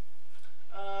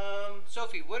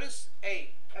 Sophie, what is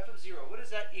a f of 0? What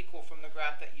does that equal from the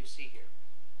graph that you see here?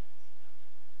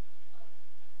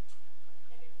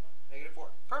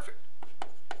 -4. Perfect.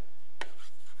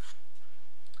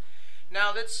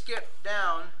 Now let's skip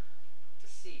down to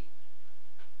C.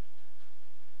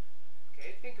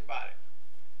 Okay, think about it.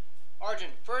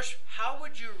 Arjun, first, how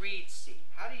would you read C?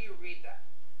 How do you read that?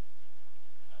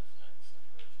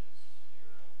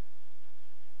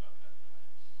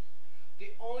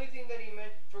 The only thing that he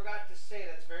forgot to say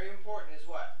that's very important is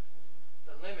what?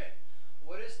 The limit.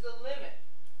 What is the limit?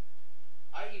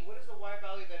 I.e., what is the y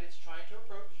value that it's trying to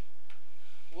approach?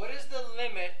 What is the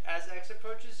limit as x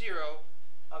approaches 0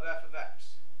 of f of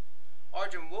x?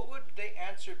 Arjun, what would the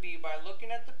answer be by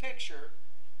looking at the picture,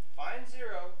 find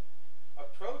 0,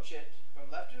 approach it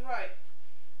from left and right,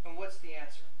 and what's the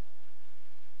answer?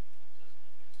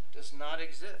 Does not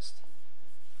exist.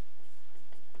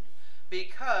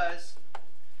 Because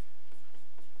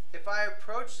if I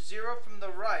approach 0 from the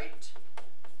right,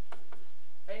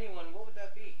 anyone, what would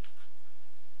that be?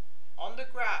 On the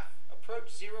graph, approach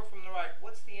 0 from the right,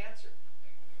 what's the answer?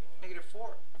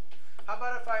 -4. How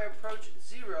about if I approach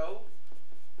 0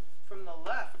 from the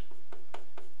left?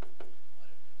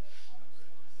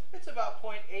 It's about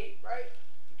 0.8, right?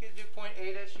 You could do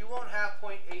 0.8-ish. You won't have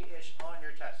 0.8-ish on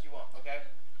your test. You won't, okay?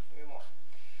 Maybe more.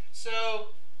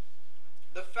 So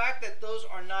the fact that those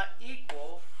are not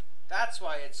equal, that's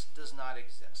why it does not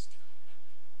exist.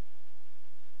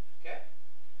 Okay?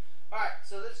 All right,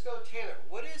 so let's go Taylor.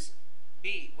 What is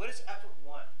B? What is f of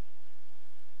 1?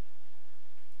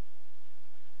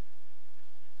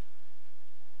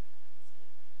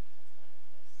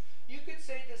 You could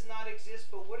say it does not exist,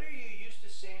 but what are you used to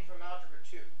saying from Algebra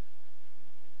 2?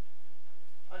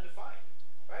 Undefined,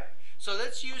 right? So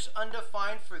let's use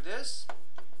undefined for this,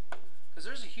 because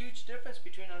there's a huge difference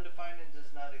between undefined and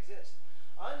does not exist.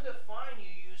 Undefined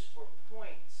you use for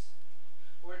points,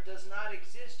 where it does not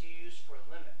exist you use for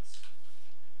limits.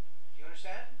 Do you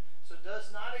understand? So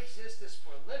does not exist is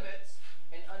for limits,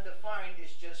 and undefined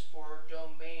is just for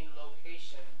domain,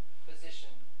 location, position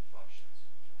functions.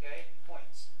 Okay?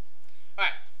 Points. All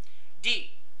right.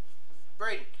 D.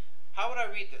 Braden, how would I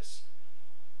read this?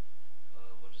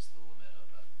 What is the limit of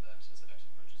f of x as x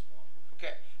approaches 1?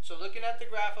 Okay. So looking at the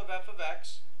graph of f of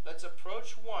x, let's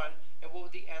approach 1, and what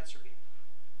would the answer be?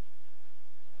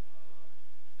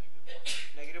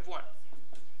 -1.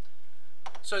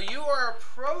 So you are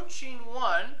approaching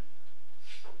 1.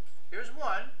 Here's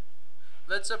 1.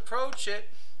 Let's approach it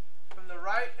from the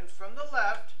right and from the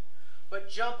left, but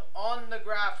jump on the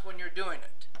graph when you're doing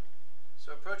it.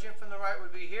 So approaching from the right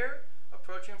would be here.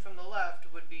 Approaching from the left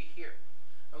would be here.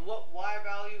 And what y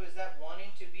value is that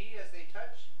wanting to be as they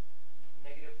touch?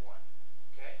 -1.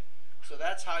 Okay? So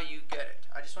that's how you get it.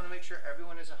 I just want to make sure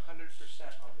everyone is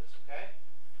 100% on this. Okay?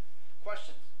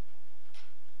 Questions?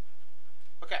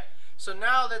 Okay. So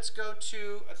now let's go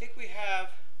to, I think we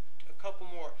have a couple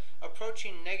more.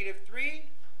 Approaching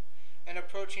 -3 and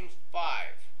approaching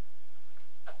 5.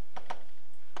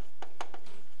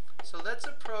 So let's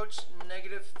approach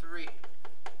 -3.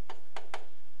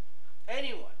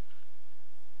 Anyone?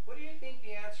 What do you think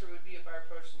the answer would be if I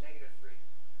approached -3?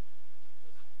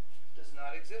 Does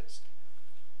not exist.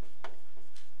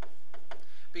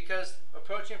 Because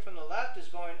approaching from the left is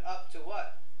going up to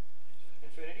what?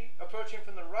 Infinity. Approaching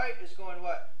from the right is going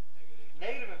what?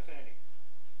 Negative infinity.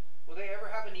 Will they ever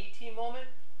have an ET moment?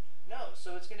 No.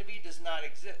 So it's going to be does not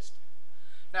exist.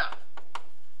 Now,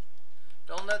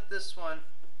 don't let this one,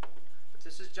 but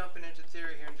this is jumping into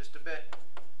theory here in just a bit.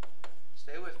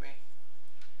 Stay with me.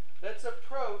 Let's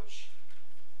approach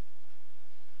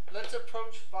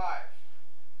 5.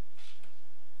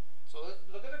 So let's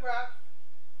look at the graph.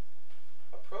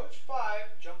 Approach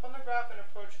 5, jump on the graph and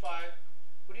approach 5.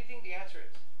 What do you think the answer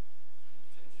is?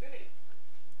 Infinity.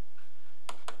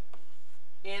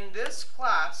 In this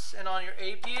class and on your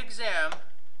AP exam,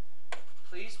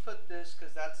 please put this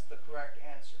because that's the correct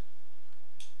answer.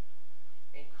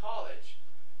 In college,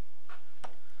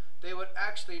 they would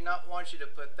actually not want you to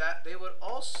put that. They would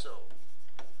also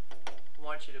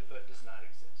want you to put does not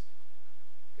exist.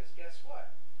 Because guess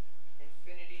what?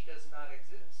 Infinity does not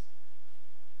exist.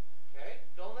 Okay?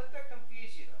 Don't let that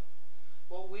confuse you though.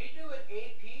 What we do in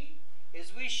AP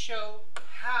is we show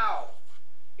how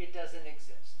it doesn't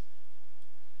exist.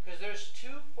 Because there's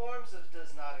two forms of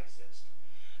does not exist.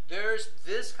 There's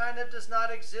this kind of does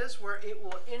not exist where it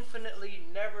will infinitely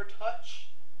never touch.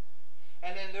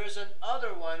 And then there's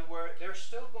another one where they're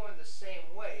still going the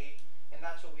same way, and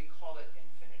that's what we call it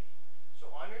infinity.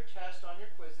 So on your test, on your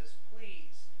quizzes,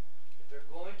 please, if they're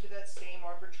going to that same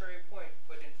arbitrary point,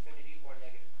 put infinity or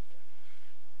negative infinity.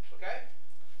 Okay?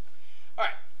 All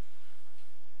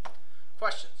right.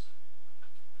 Questions?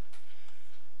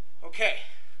 Okay.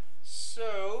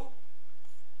 So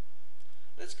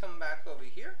let's come back over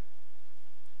here.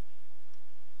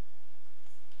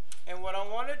 And what I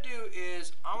want to do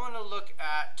is I want to look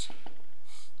at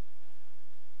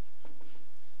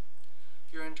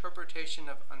your interpretation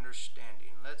of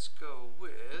understanding. Let's go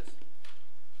with,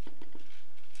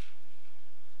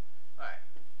 all right.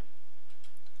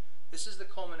 This is the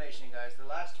culmination, guys. The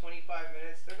last 25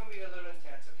 minutes, they're going to be a little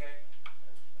intense, okay?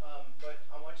 But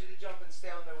I want you to jump and stay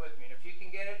on there with me. And if you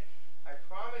can get it, I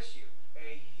promise you,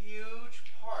 a huge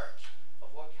part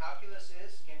of what calculus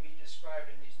is can be described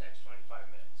in these next 25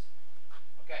 minutes.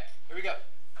 Okay, here we go.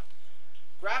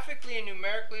 Graphically and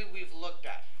numerically, we've looked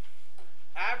at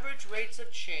average rates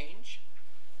of change,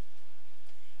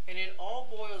 and it all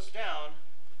boils down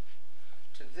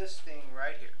to this thing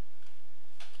right here.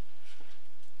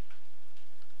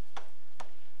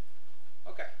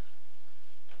 Okay.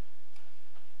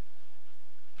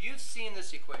 You've seen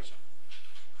this equation.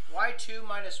 y2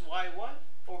 minus y1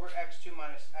 over x2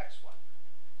 minus x1.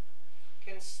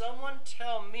 Can someone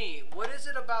tell me what is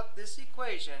it about this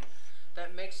equation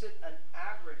that makes it an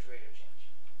average rate of change?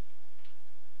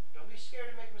 Don't be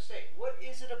scared to make a mistake. What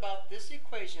is it about this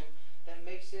equation that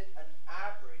makes it an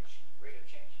average rate of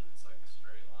change? It's like a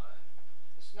straight line.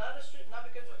 It's not a straight, not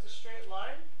because it's a straight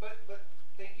line, but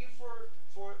thank you for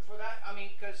that. I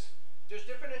mean, because there's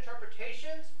different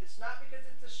interpretations. It's not because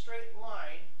it's a straight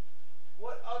line.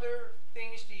 What other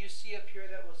things do you see up here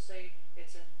that will say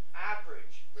it's an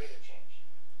average rate of change?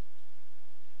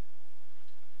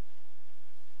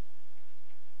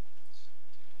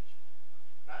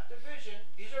 Not division.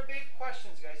 These are big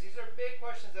questions, guys. These are big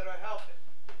questions that are helping.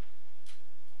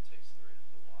 Takes the rate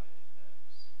of the y and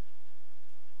x.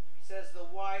 He says the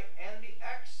y and the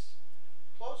x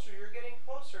closer. You're getting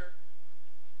closer.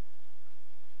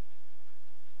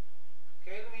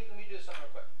 Okay, let me do something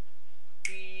real quick.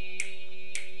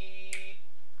 Beep.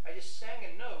 I just sang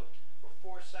a note for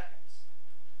 4 seconds.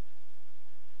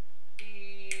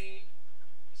 Beep.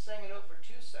 I sang a note for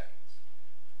 2 seconds.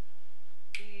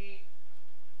 Beep.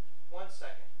 1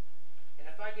 second. And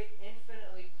if I get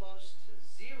infinitely close to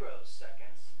 0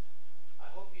 seconds, I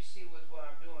hope you see with what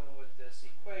I'm doing with this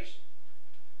equation.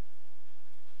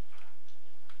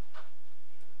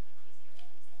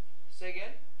 Say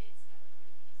again?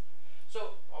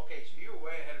 So, okay, so you're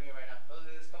way ahead of me right now.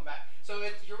 Let's come back. So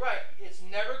you're right. It's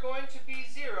never going to be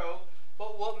 0,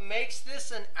 but what makes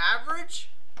this an average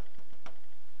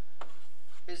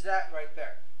is that right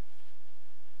there.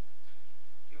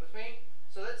 You with me?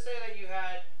 So let's say that you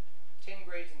had 10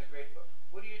 grades in the grade book.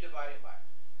 What are you dividing by?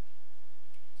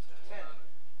 10.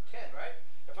 10, right?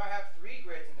 If I have 3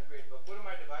 grades in the grade book, what am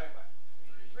I dividing by?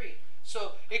 3.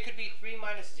 So it could be 3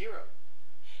 minus 0.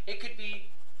 It could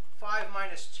be 5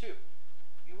 minus 2.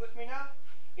 You with me now?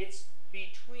 It's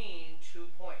between 2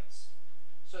 points.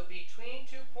 So between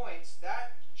 2 points,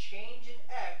 that change in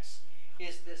x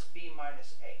is this b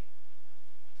minus a.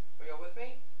 Are you all with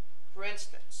me? For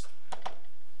instance,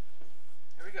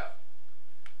 here we go.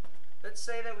 Let's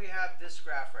say that we have this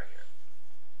graph right here.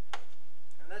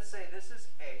 And let's say this is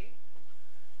a.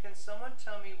 Can someone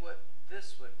tell me what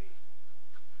this would be?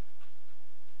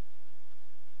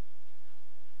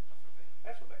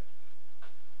 F of a.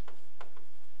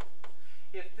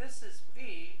 If this is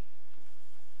b,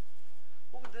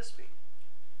 what would this be?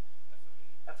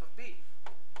 F of b.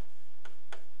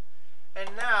 And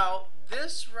now,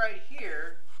 this right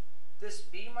here, this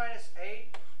b minus a,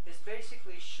 is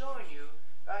basically showing you,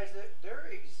 guys, that there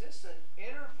exists an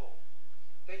interval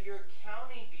that you're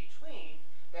counting between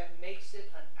that makes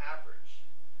it an average.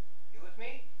 You with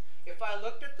me? If I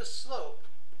looked at the slope,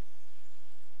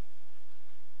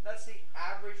 that's the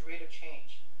average rate of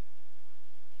change.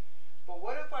 But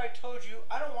what if I told you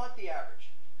I don't want the average?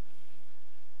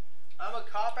 I'm a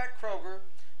cop at Kroger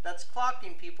that's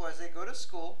clocking people as they go to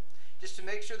school just to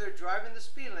make sure they're driving the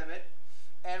speed limit.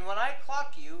 And when I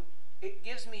clock you, it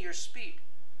gives me your speed.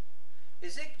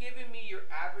 Is it giving me your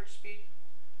average speed?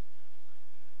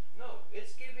 No,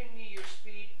 it's giving me your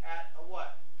speed at a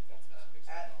what?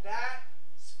 At that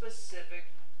specific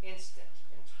instant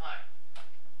in time.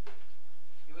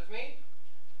 You with me?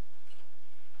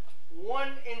 1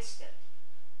 instant.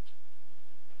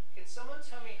 Can someone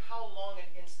tell me how long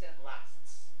an instant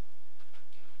lasts?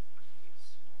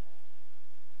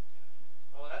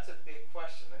 Oh, that's a big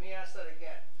question. Let me ask that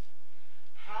again.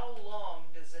 How long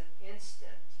does an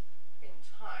instant in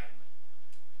time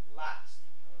last?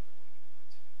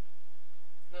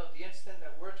 No, the instant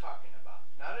that we're talking about.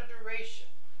 Not a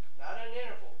duration, not an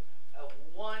interval, a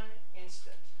 1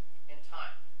 instant in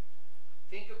time.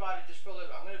 Think about it just for a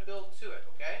little bit. I'm going to build to it,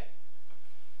 okay?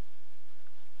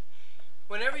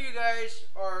 Whenever you guys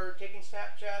are taking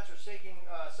Snapchats or taking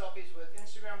selfies with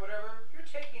Instagram, whatever, you're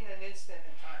taking an instant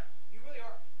in time. You really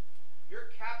are.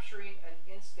 You're capturing an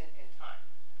instant in time.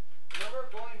 Remember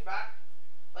going back,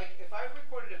 like if I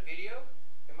recorded a video,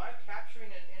 am I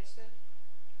capturing an instant?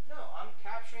 No, I'm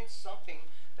capturing something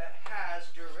that has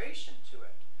duration to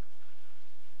it.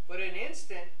 But an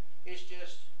instant is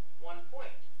just 1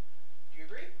 point. Do you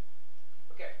agree?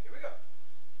 Okay, here we go.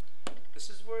 This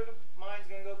is where the mind's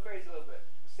going to go crazy a little bit.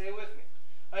 Stay with me.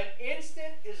 An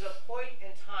instant is a point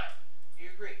in time. Do you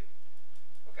agree?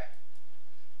 Okay.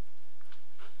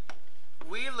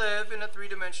 We live in a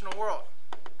 3-dimensional world.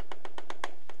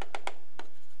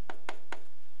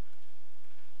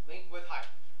 Length, width, height.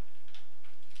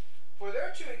 For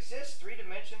there to exist 3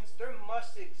 dimensions, there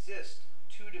must exist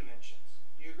 2 dimensions.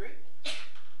 Do you agree?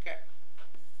 Okay.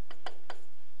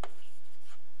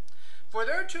 For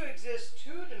there to exist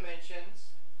 2 dimensions,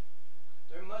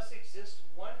 there must exist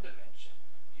 1 dimension.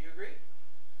 Do you agree?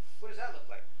 What does that look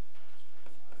like?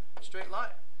 Straight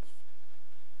line.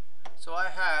 So I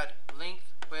had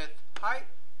length, width, height.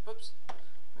 Oops. Let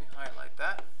me highlight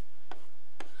that.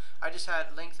 I just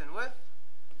had length and width.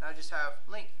 Now I just have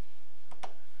length.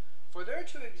 For there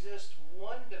to exist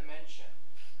 1 dimension,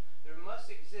 there must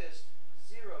exist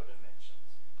 0 dimensions.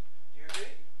 Do you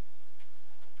agree?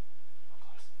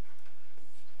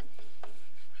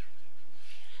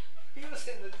 He was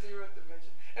in the 0th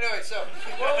dimension. Anyway, so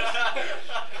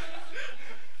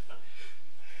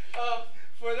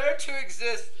for there to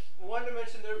exist 1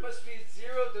 dimension, there must be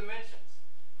 0 dimensions.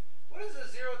 What does a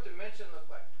 0th dimension look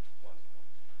like?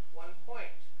 1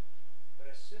 point. But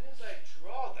as soon as I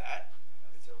draw that,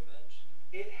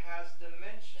 it has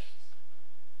dimensions.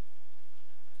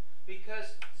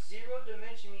 Because 0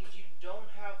 dimension means you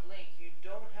don't have length, you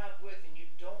don't have width, and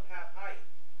you don't have height.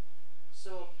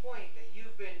 So a point that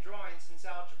you've been drawing since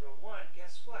Algebra 1,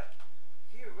 guess what?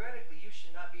 Theoretically, you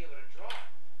should not be able to draw.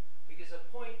 Because a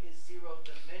point is 0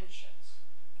 dimensions.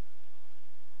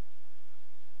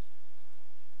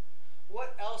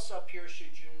 What else up here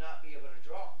should you not be able to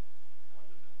draw? 1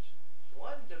 dimension.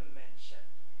 1 dimension.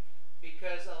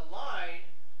 Because a line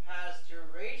has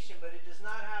duration, but it does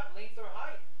not have length or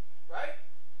height, right?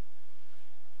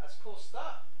 That's cool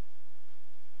stuff.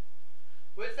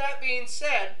 With that being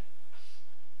said,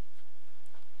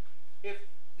 if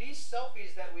these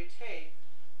selfies that we take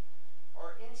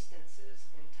are instances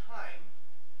in time,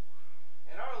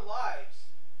 and our lives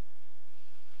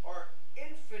are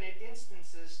infinite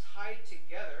instances tied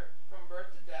together from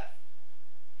birth to death,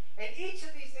 And each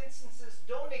of these instances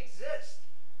don't exist.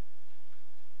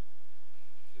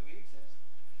 Do we exist?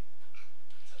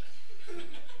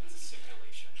 It's a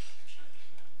simulation.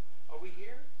 Are we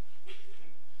here?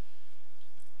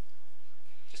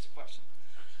 Just a question.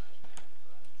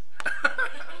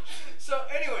 So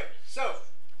anyway, so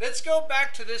let's go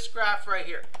back to this graph right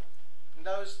here. And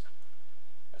that's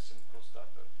some cool stuff.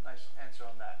 But nice answer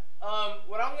on that.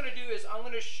 What I'm going to do is I'm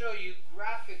going to show you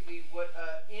graphically what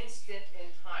instant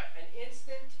in time, an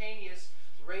instantaneous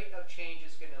rate of change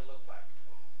is going to look like.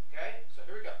 Okay, so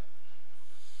here we go.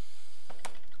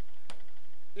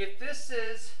 If this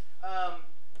is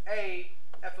A,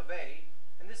 f of A,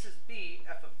 and this is B,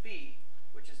 f of B,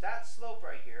 which is that slope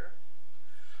right here,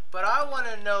 but I want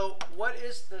to know what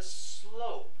is the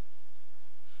slope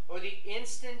or the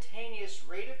instantaneous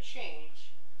rate of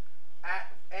change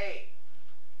at A.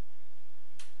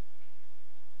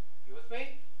 You with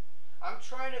me? I'm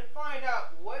trying to find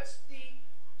out what's the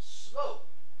slope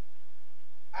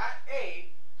at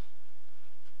A.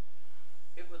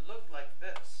 It would look like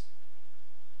this.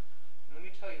 And let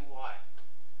me tell you why.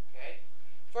 Okay?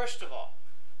 First of all,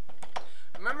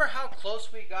 remember how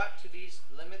close we got to these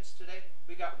limits today?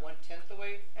 We got 1/10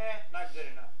 away. Not good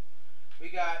enough. We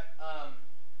got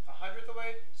 100th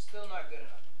away. Still not good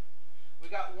enough. We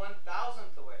got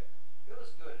 1,000th away. It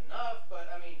was good enough,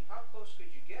 but I mean, how close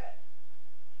could you get?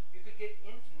 You could get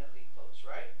infinitely close,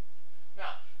 right?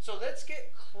 Now, so let's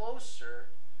get closer.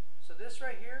 So this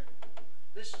right here,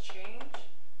 this change,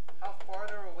 how far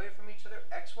they're away from each other,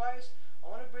 x-wise, I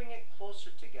want to bring it closer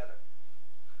together.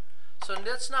 So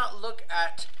let's not look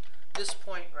at this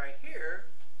point right here.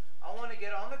 I want to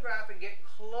get on the graph and get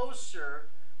closer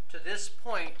to this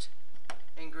point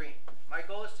in green. My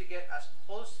goal is to get as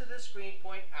close to this green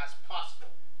point as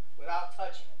possible without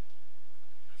touching it.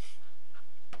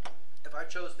 If I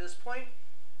chose this point,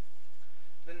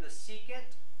 then the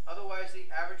secant, otherwise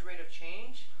the average rate of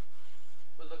change,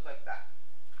 would look like that.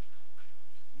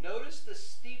 Notice the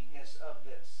steepness of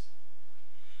this.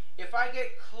 If I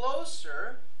get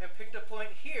closer and picked a point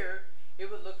here, it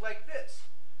would look like this.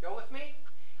 Go with me?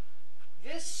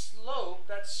 This slope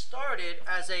that started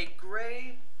as a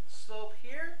gray slope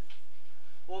here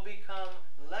will become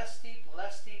less steep,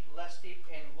 less steep, less steep,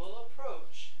 and will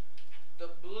approach the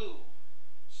blue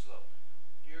slope.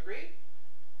 Do you agree?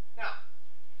 Now,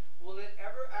 will it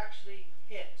ever actually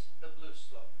hit the blue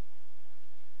slope?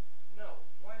 No.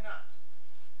 Why not?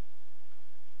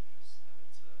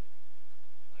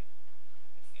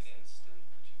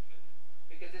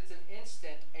 Because it's an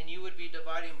instant, and you would be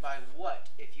dividing by what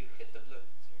if you hit the blue?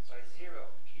 By 0.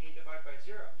 Can you divide by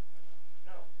 0?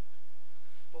 No.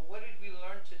 But what did we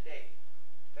learn today?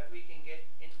 That we can get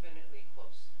infinitely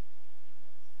close.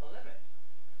 A limit.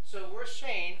 So we're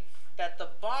saying that the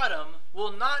bottom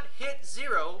will not hit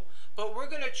 0, but we're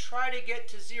going to try to get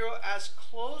to 0 as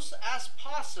close as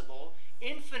possible,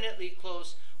 infinitely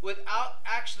close, without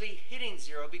actually hitting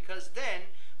 0, because then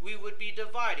we would be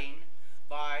dividing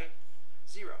by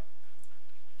 0.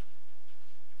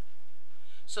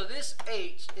 So this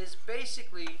h is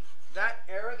basically that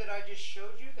error that I just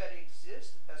showed you that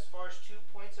exists as far as 2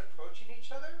 points approaching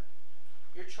each other.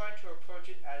 You're trying to approach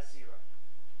it as 0.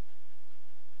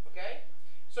 Okay?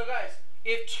 So guys,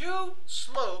 if two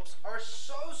slopes are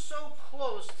so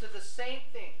close to the same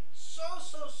thing, so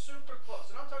super close,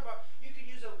 and I'm talking about you could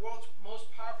use the world's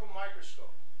most powerful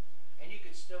microscope, and you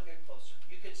could still get closer.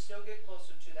 You could still get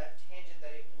closer to that tangent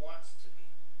that it wants to be.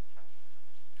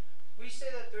 We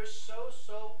say that they're so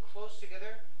close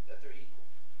together that they're equal.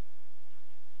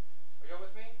 Are you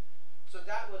with me? So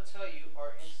that will tell you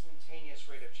our instantaneous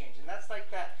rate of change. And that's like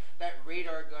that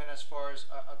radar gun as far as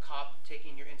a cop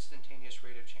taking your instantaneous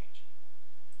rate of change.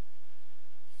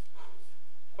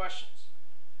 Questions?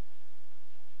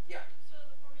 Yeah. So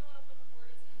the formula up on the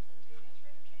board is instantaneous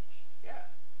rate of change?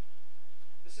 Yeah.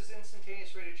 This is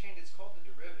instantaneous rate of change. It's called the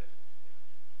derivative.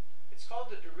 It's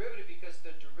called the derivative because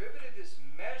the derivative is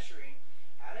measuring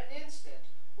at an instant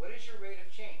what is your rate of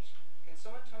change. Can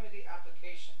someone tell me the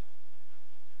application?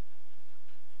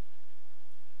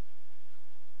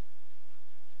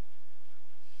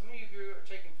 How many of you are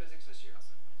taking physics this year?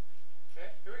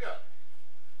 Okay, here we go.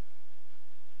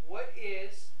 What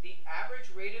is the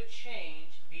average rate of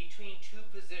change between two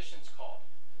positions called?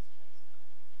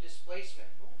 Displacement.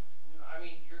 Ooh, I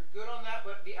mean, you're good on that,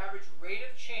 but the average rate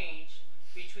of change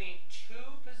between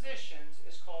two positions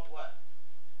is called what?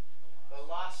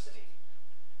 Velocity.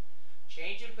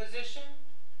 Change in position,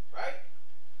 right?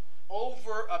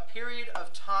 Over a period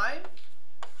of time.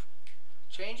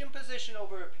 Change in position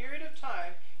over a period of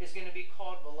time is going to be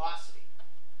called velocity.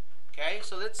 Okay,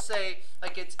 so let's say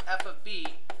like it's f of b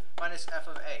minus f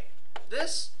of a.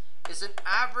 This is an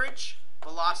average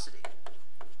velocity.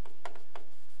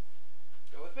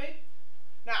 Go with me?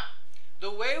 Now,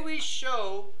 the way we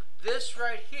show this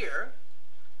right here,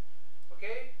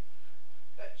 okay,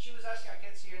 that she was asking, I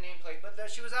can't see your nameplate, but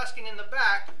that she was asking in the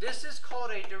back, this is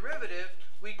called a derivative.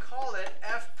 We call it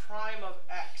f prime of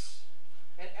x.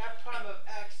 And f prime of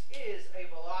x is a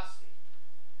velocity.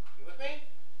 You with me?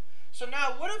 So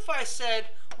now what if I said,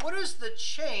 what is the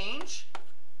change,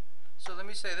 so let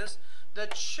me say this, the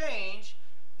change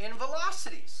in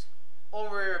velocities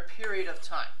over a period of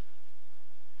time?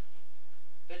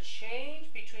 The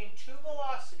change between two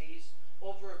velocities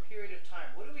over a period of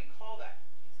time. What do we call that?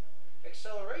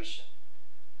 Acceleration.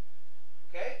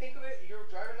 Okay, think of it, you're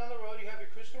driving down the road, you have your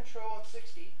cruise control on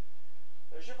 60.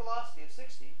 There's your velocity of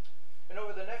 60. And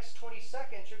over the next 20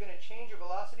 seconds, you're going to change your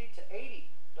velocity to 80.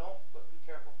 Don't, but be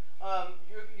careful.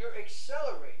 You're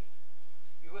accelerating.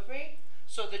 You with me?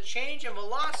 So the change in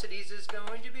velocities is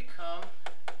going to become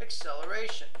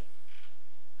acceleration.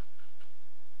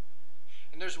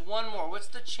 And there's one more. What's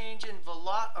the change in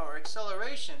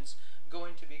accelerations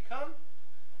going to become?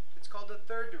 It's called the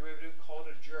third derivative, called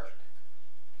a jerk.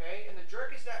 Okay? And the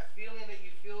jerk is that feeling that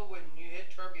you feel when you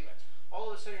hit turbulence. All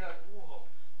of a sudden you're like, whoa,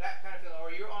 that kind of feeling.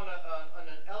 Or you're on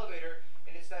an elevator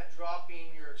and it's that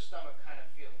dropping your stomach kind of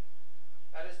feeling.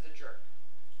 That is the jerk.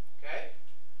 Okay?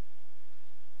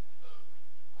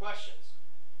 Questions?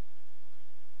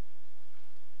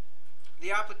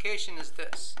 The application is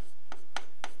this.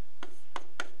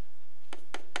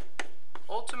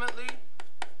 Ultimately,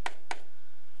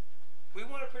 we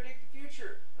want to predict the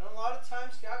future. And a lot of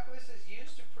times calculus is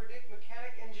used to predict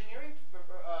mechanic engineering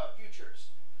futures.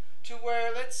 To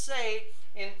where, let's say,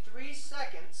 in 3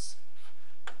 seconds,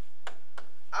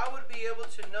 I would be able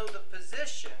to know the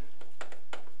position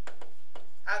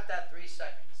at that 3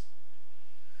 seconds.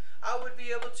 I would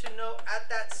be able to know at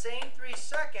that same 3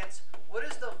 seconds what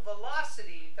is the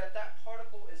velocity that that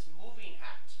particle is moving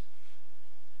at.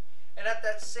 And at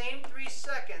that same 3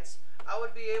 seconds, I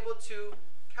would be able to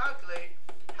calculate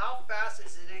how fast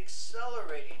is it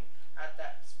accelerating at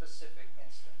that specific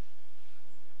instant.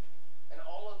 And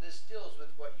all of this deals with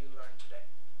what you learned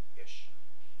today-ish.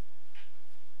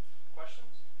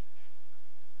 Questions?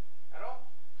 At all?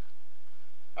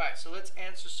 All right, so let's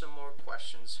answer some more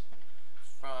questions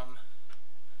from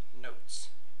notes.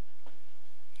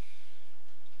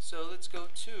 So let's go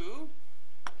to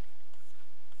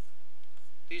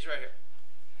these right here.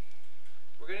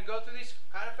 We're going to go through these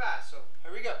kind of fast, so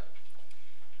here we go.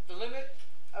 The limit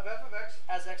of f of x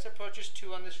as x approaches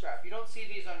 2 on this graph. You don't see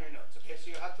these on your notes, okay?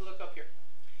 So you'll have to look up here.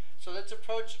 So let's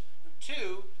approach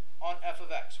 2 on f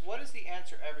of x. What is the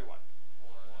answer, everyone?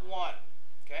 1.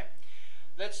 Okay?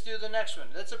 Let's do the next one.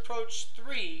 Let's approach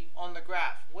 3 on the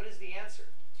graph. What is the answer?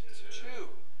 2.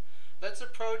 Let's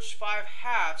approach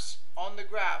 5/2 on the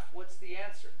graph. What's the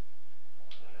answer?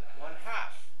 1/2.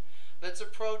 Let's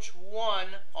approach 1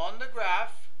 on the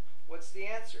graph. What's the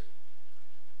answer?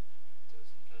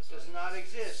 Does not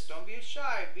exist. Don't be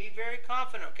shy. Be very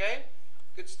confident, okay?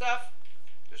 Good stuff.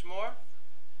 There's more.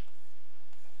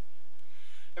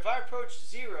 If I approach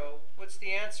 0, what's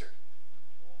the answer?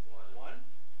 1.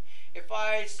 If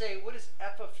I say, what is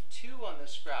f of 2 on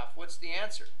this graph? What's the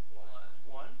answer?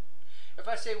 1. If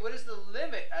I say, what is the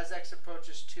limit as x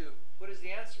approaches 2? What is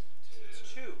the answer?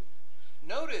 2.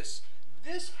 Notice,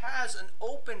 this has an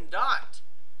open dot.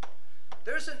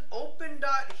 There's an open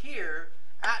dot here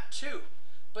at 2,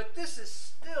 but this is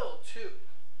still 2.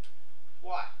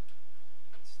 Why?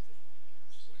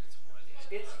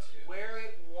 It's where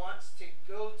it wants to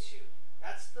go to.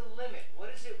 That's the limit.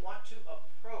 What does it want to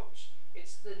approach?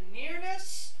 It's the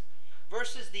nearness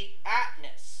versus the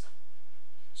atness.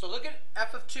 So look at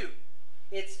f of 2.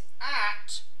 It's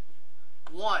at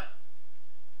 1.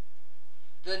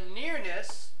 The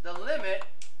nearness, the limit,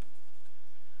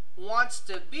 wants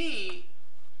to be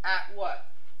at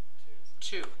what?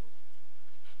 2. You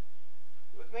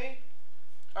with me?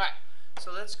 All right.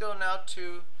 So let's go now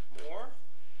to more.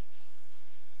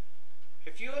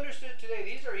 If you understood today,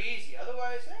 these are easy.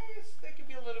 Otherwise, they can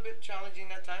be a little bit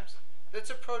challenging at times. Let's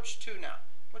approach 2 now.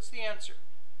 What's the answer?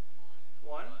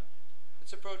 1.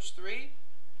 Let's approach 3.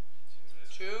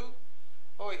 2.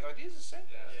 Oh wait, are these the same?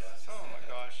 Yes. Oh my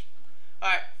gosh.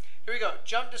 Alright, here we go.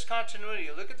 Jump discontinuity.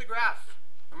 Look at the graph.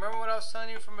 Remember what I was telling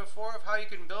you from before of how you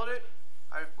can build it?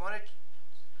 I wanted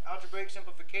algebraic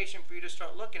simplification for you to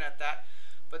start looking at that.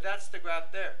 But that's the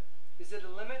graph there. Is it a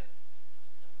limit?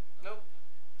 Nope.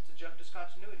 It's a jump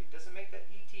discontinuity. It doesn't make that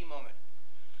ET moment.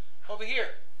 Over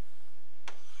here.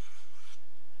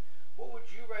 What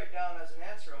would you write down as an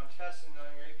answer on tests and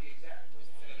on your AP exam?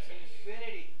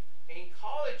 Infinity. In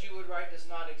college you would write does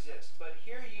not exist, but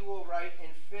here you will write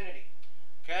infinity.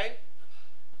 Okay?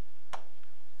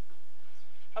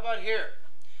 How about here?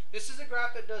 This is a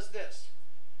graph that does this.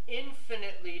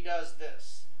 Infinitely does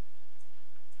this.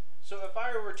 So if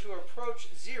I were to approach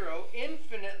 0,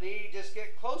 infinitely just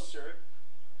get closer,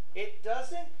 it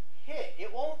doesn't hit.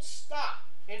 It won't stop.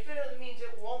 Infinitely means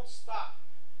it won't stop.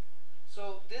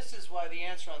 So this is why the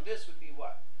answer on this would be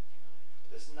what?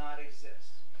 Does not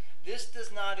exist. This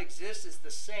does not exist is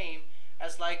the same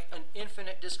as like an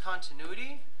infinite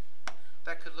discontinuity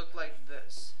that could look like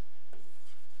this.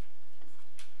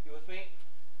 You with me?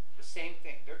 The same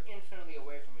thing. They're infinitely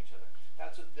away from each other.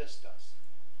 That's what this does.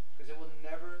 Because it will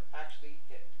never actually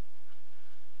hit.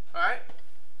 Alright?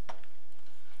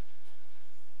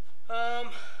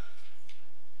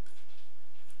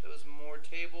 Those more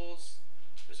tables.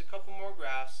 There's a couple more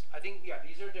graphs. I think, yeah,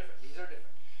 these are different. These are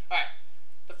different. Alright,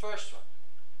 the first one.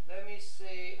 Let me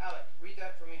see, Alec, read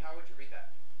that for me. How would you read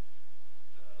that?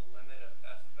 The limit of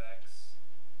f of x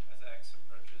as x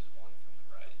approaches 1 from the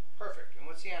right. Perfect. And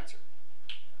what's the answer?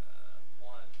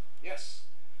 1. Yes.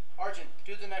 Arjun,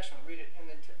 do the next one. Read it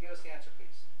and then give us the answer,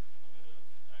 please. Limit of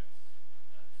x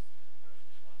as it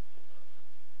approaches 1 from the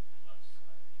left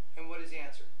side. And what is the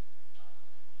answer?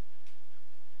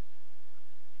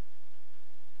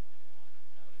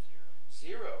 That was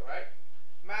 0. 0, right?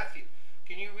 Matthew,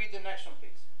 can you read the next one,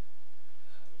 please?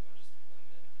 What is the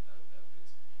limit of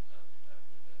f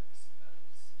of x as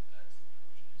x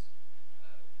approaches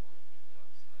 4 from the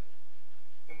left side?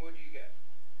 And what do you get?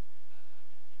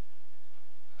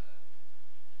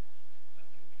 I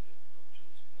think it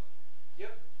approaches 1.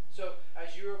 Yep. So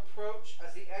as you approach,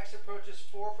 as the x approaches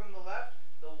 4 from the left,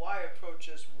 the y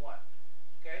approaches 1.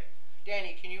 Okay?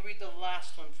 Danny, can you read the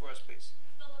last one for us, please?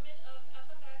 The limit of f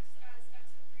of x as x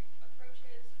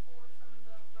approaches 4 from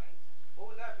the right.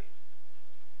 What would that be?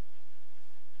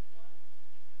 1?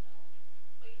 No?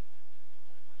 Wait.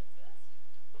 Does not exist?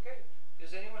 Okay.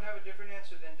 Does anyone have a different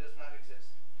answer than does not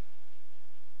exist?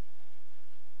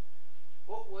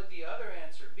 What would the other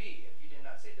answer be if you did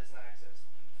not say does not exist?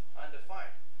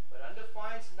 Undefined. But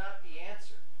undefined is not the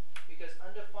answer because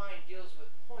undefined deals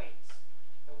with points.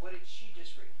 And what did she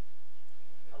just read?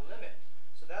 A limit.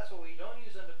 So that's why we don't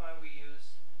use undefined, we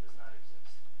use does not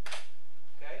exist.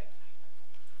 Okay?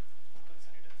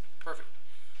 Perfect.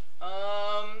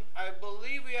 I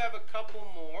believe we have a couple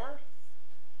more.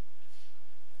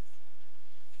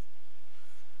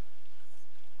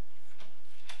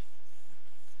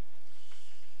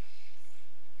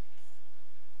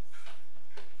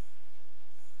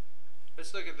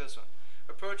 Let's look at this one.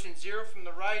 Approaching 0 from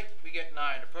the right, we get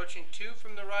 9. Approaching 2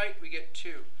 from the right, we get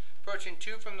 2. Approaching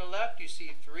 2 from the left, you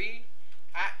see 3.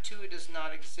 At 2, it does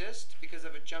not exist because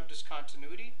of a jump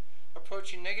discontinuity.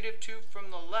 Approaching -2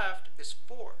 from the left is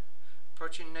 4.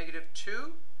 Approaching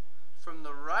 -2 from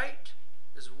the right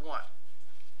is 1.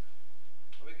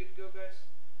 Are we good to go, guys?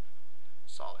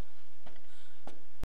 Solid.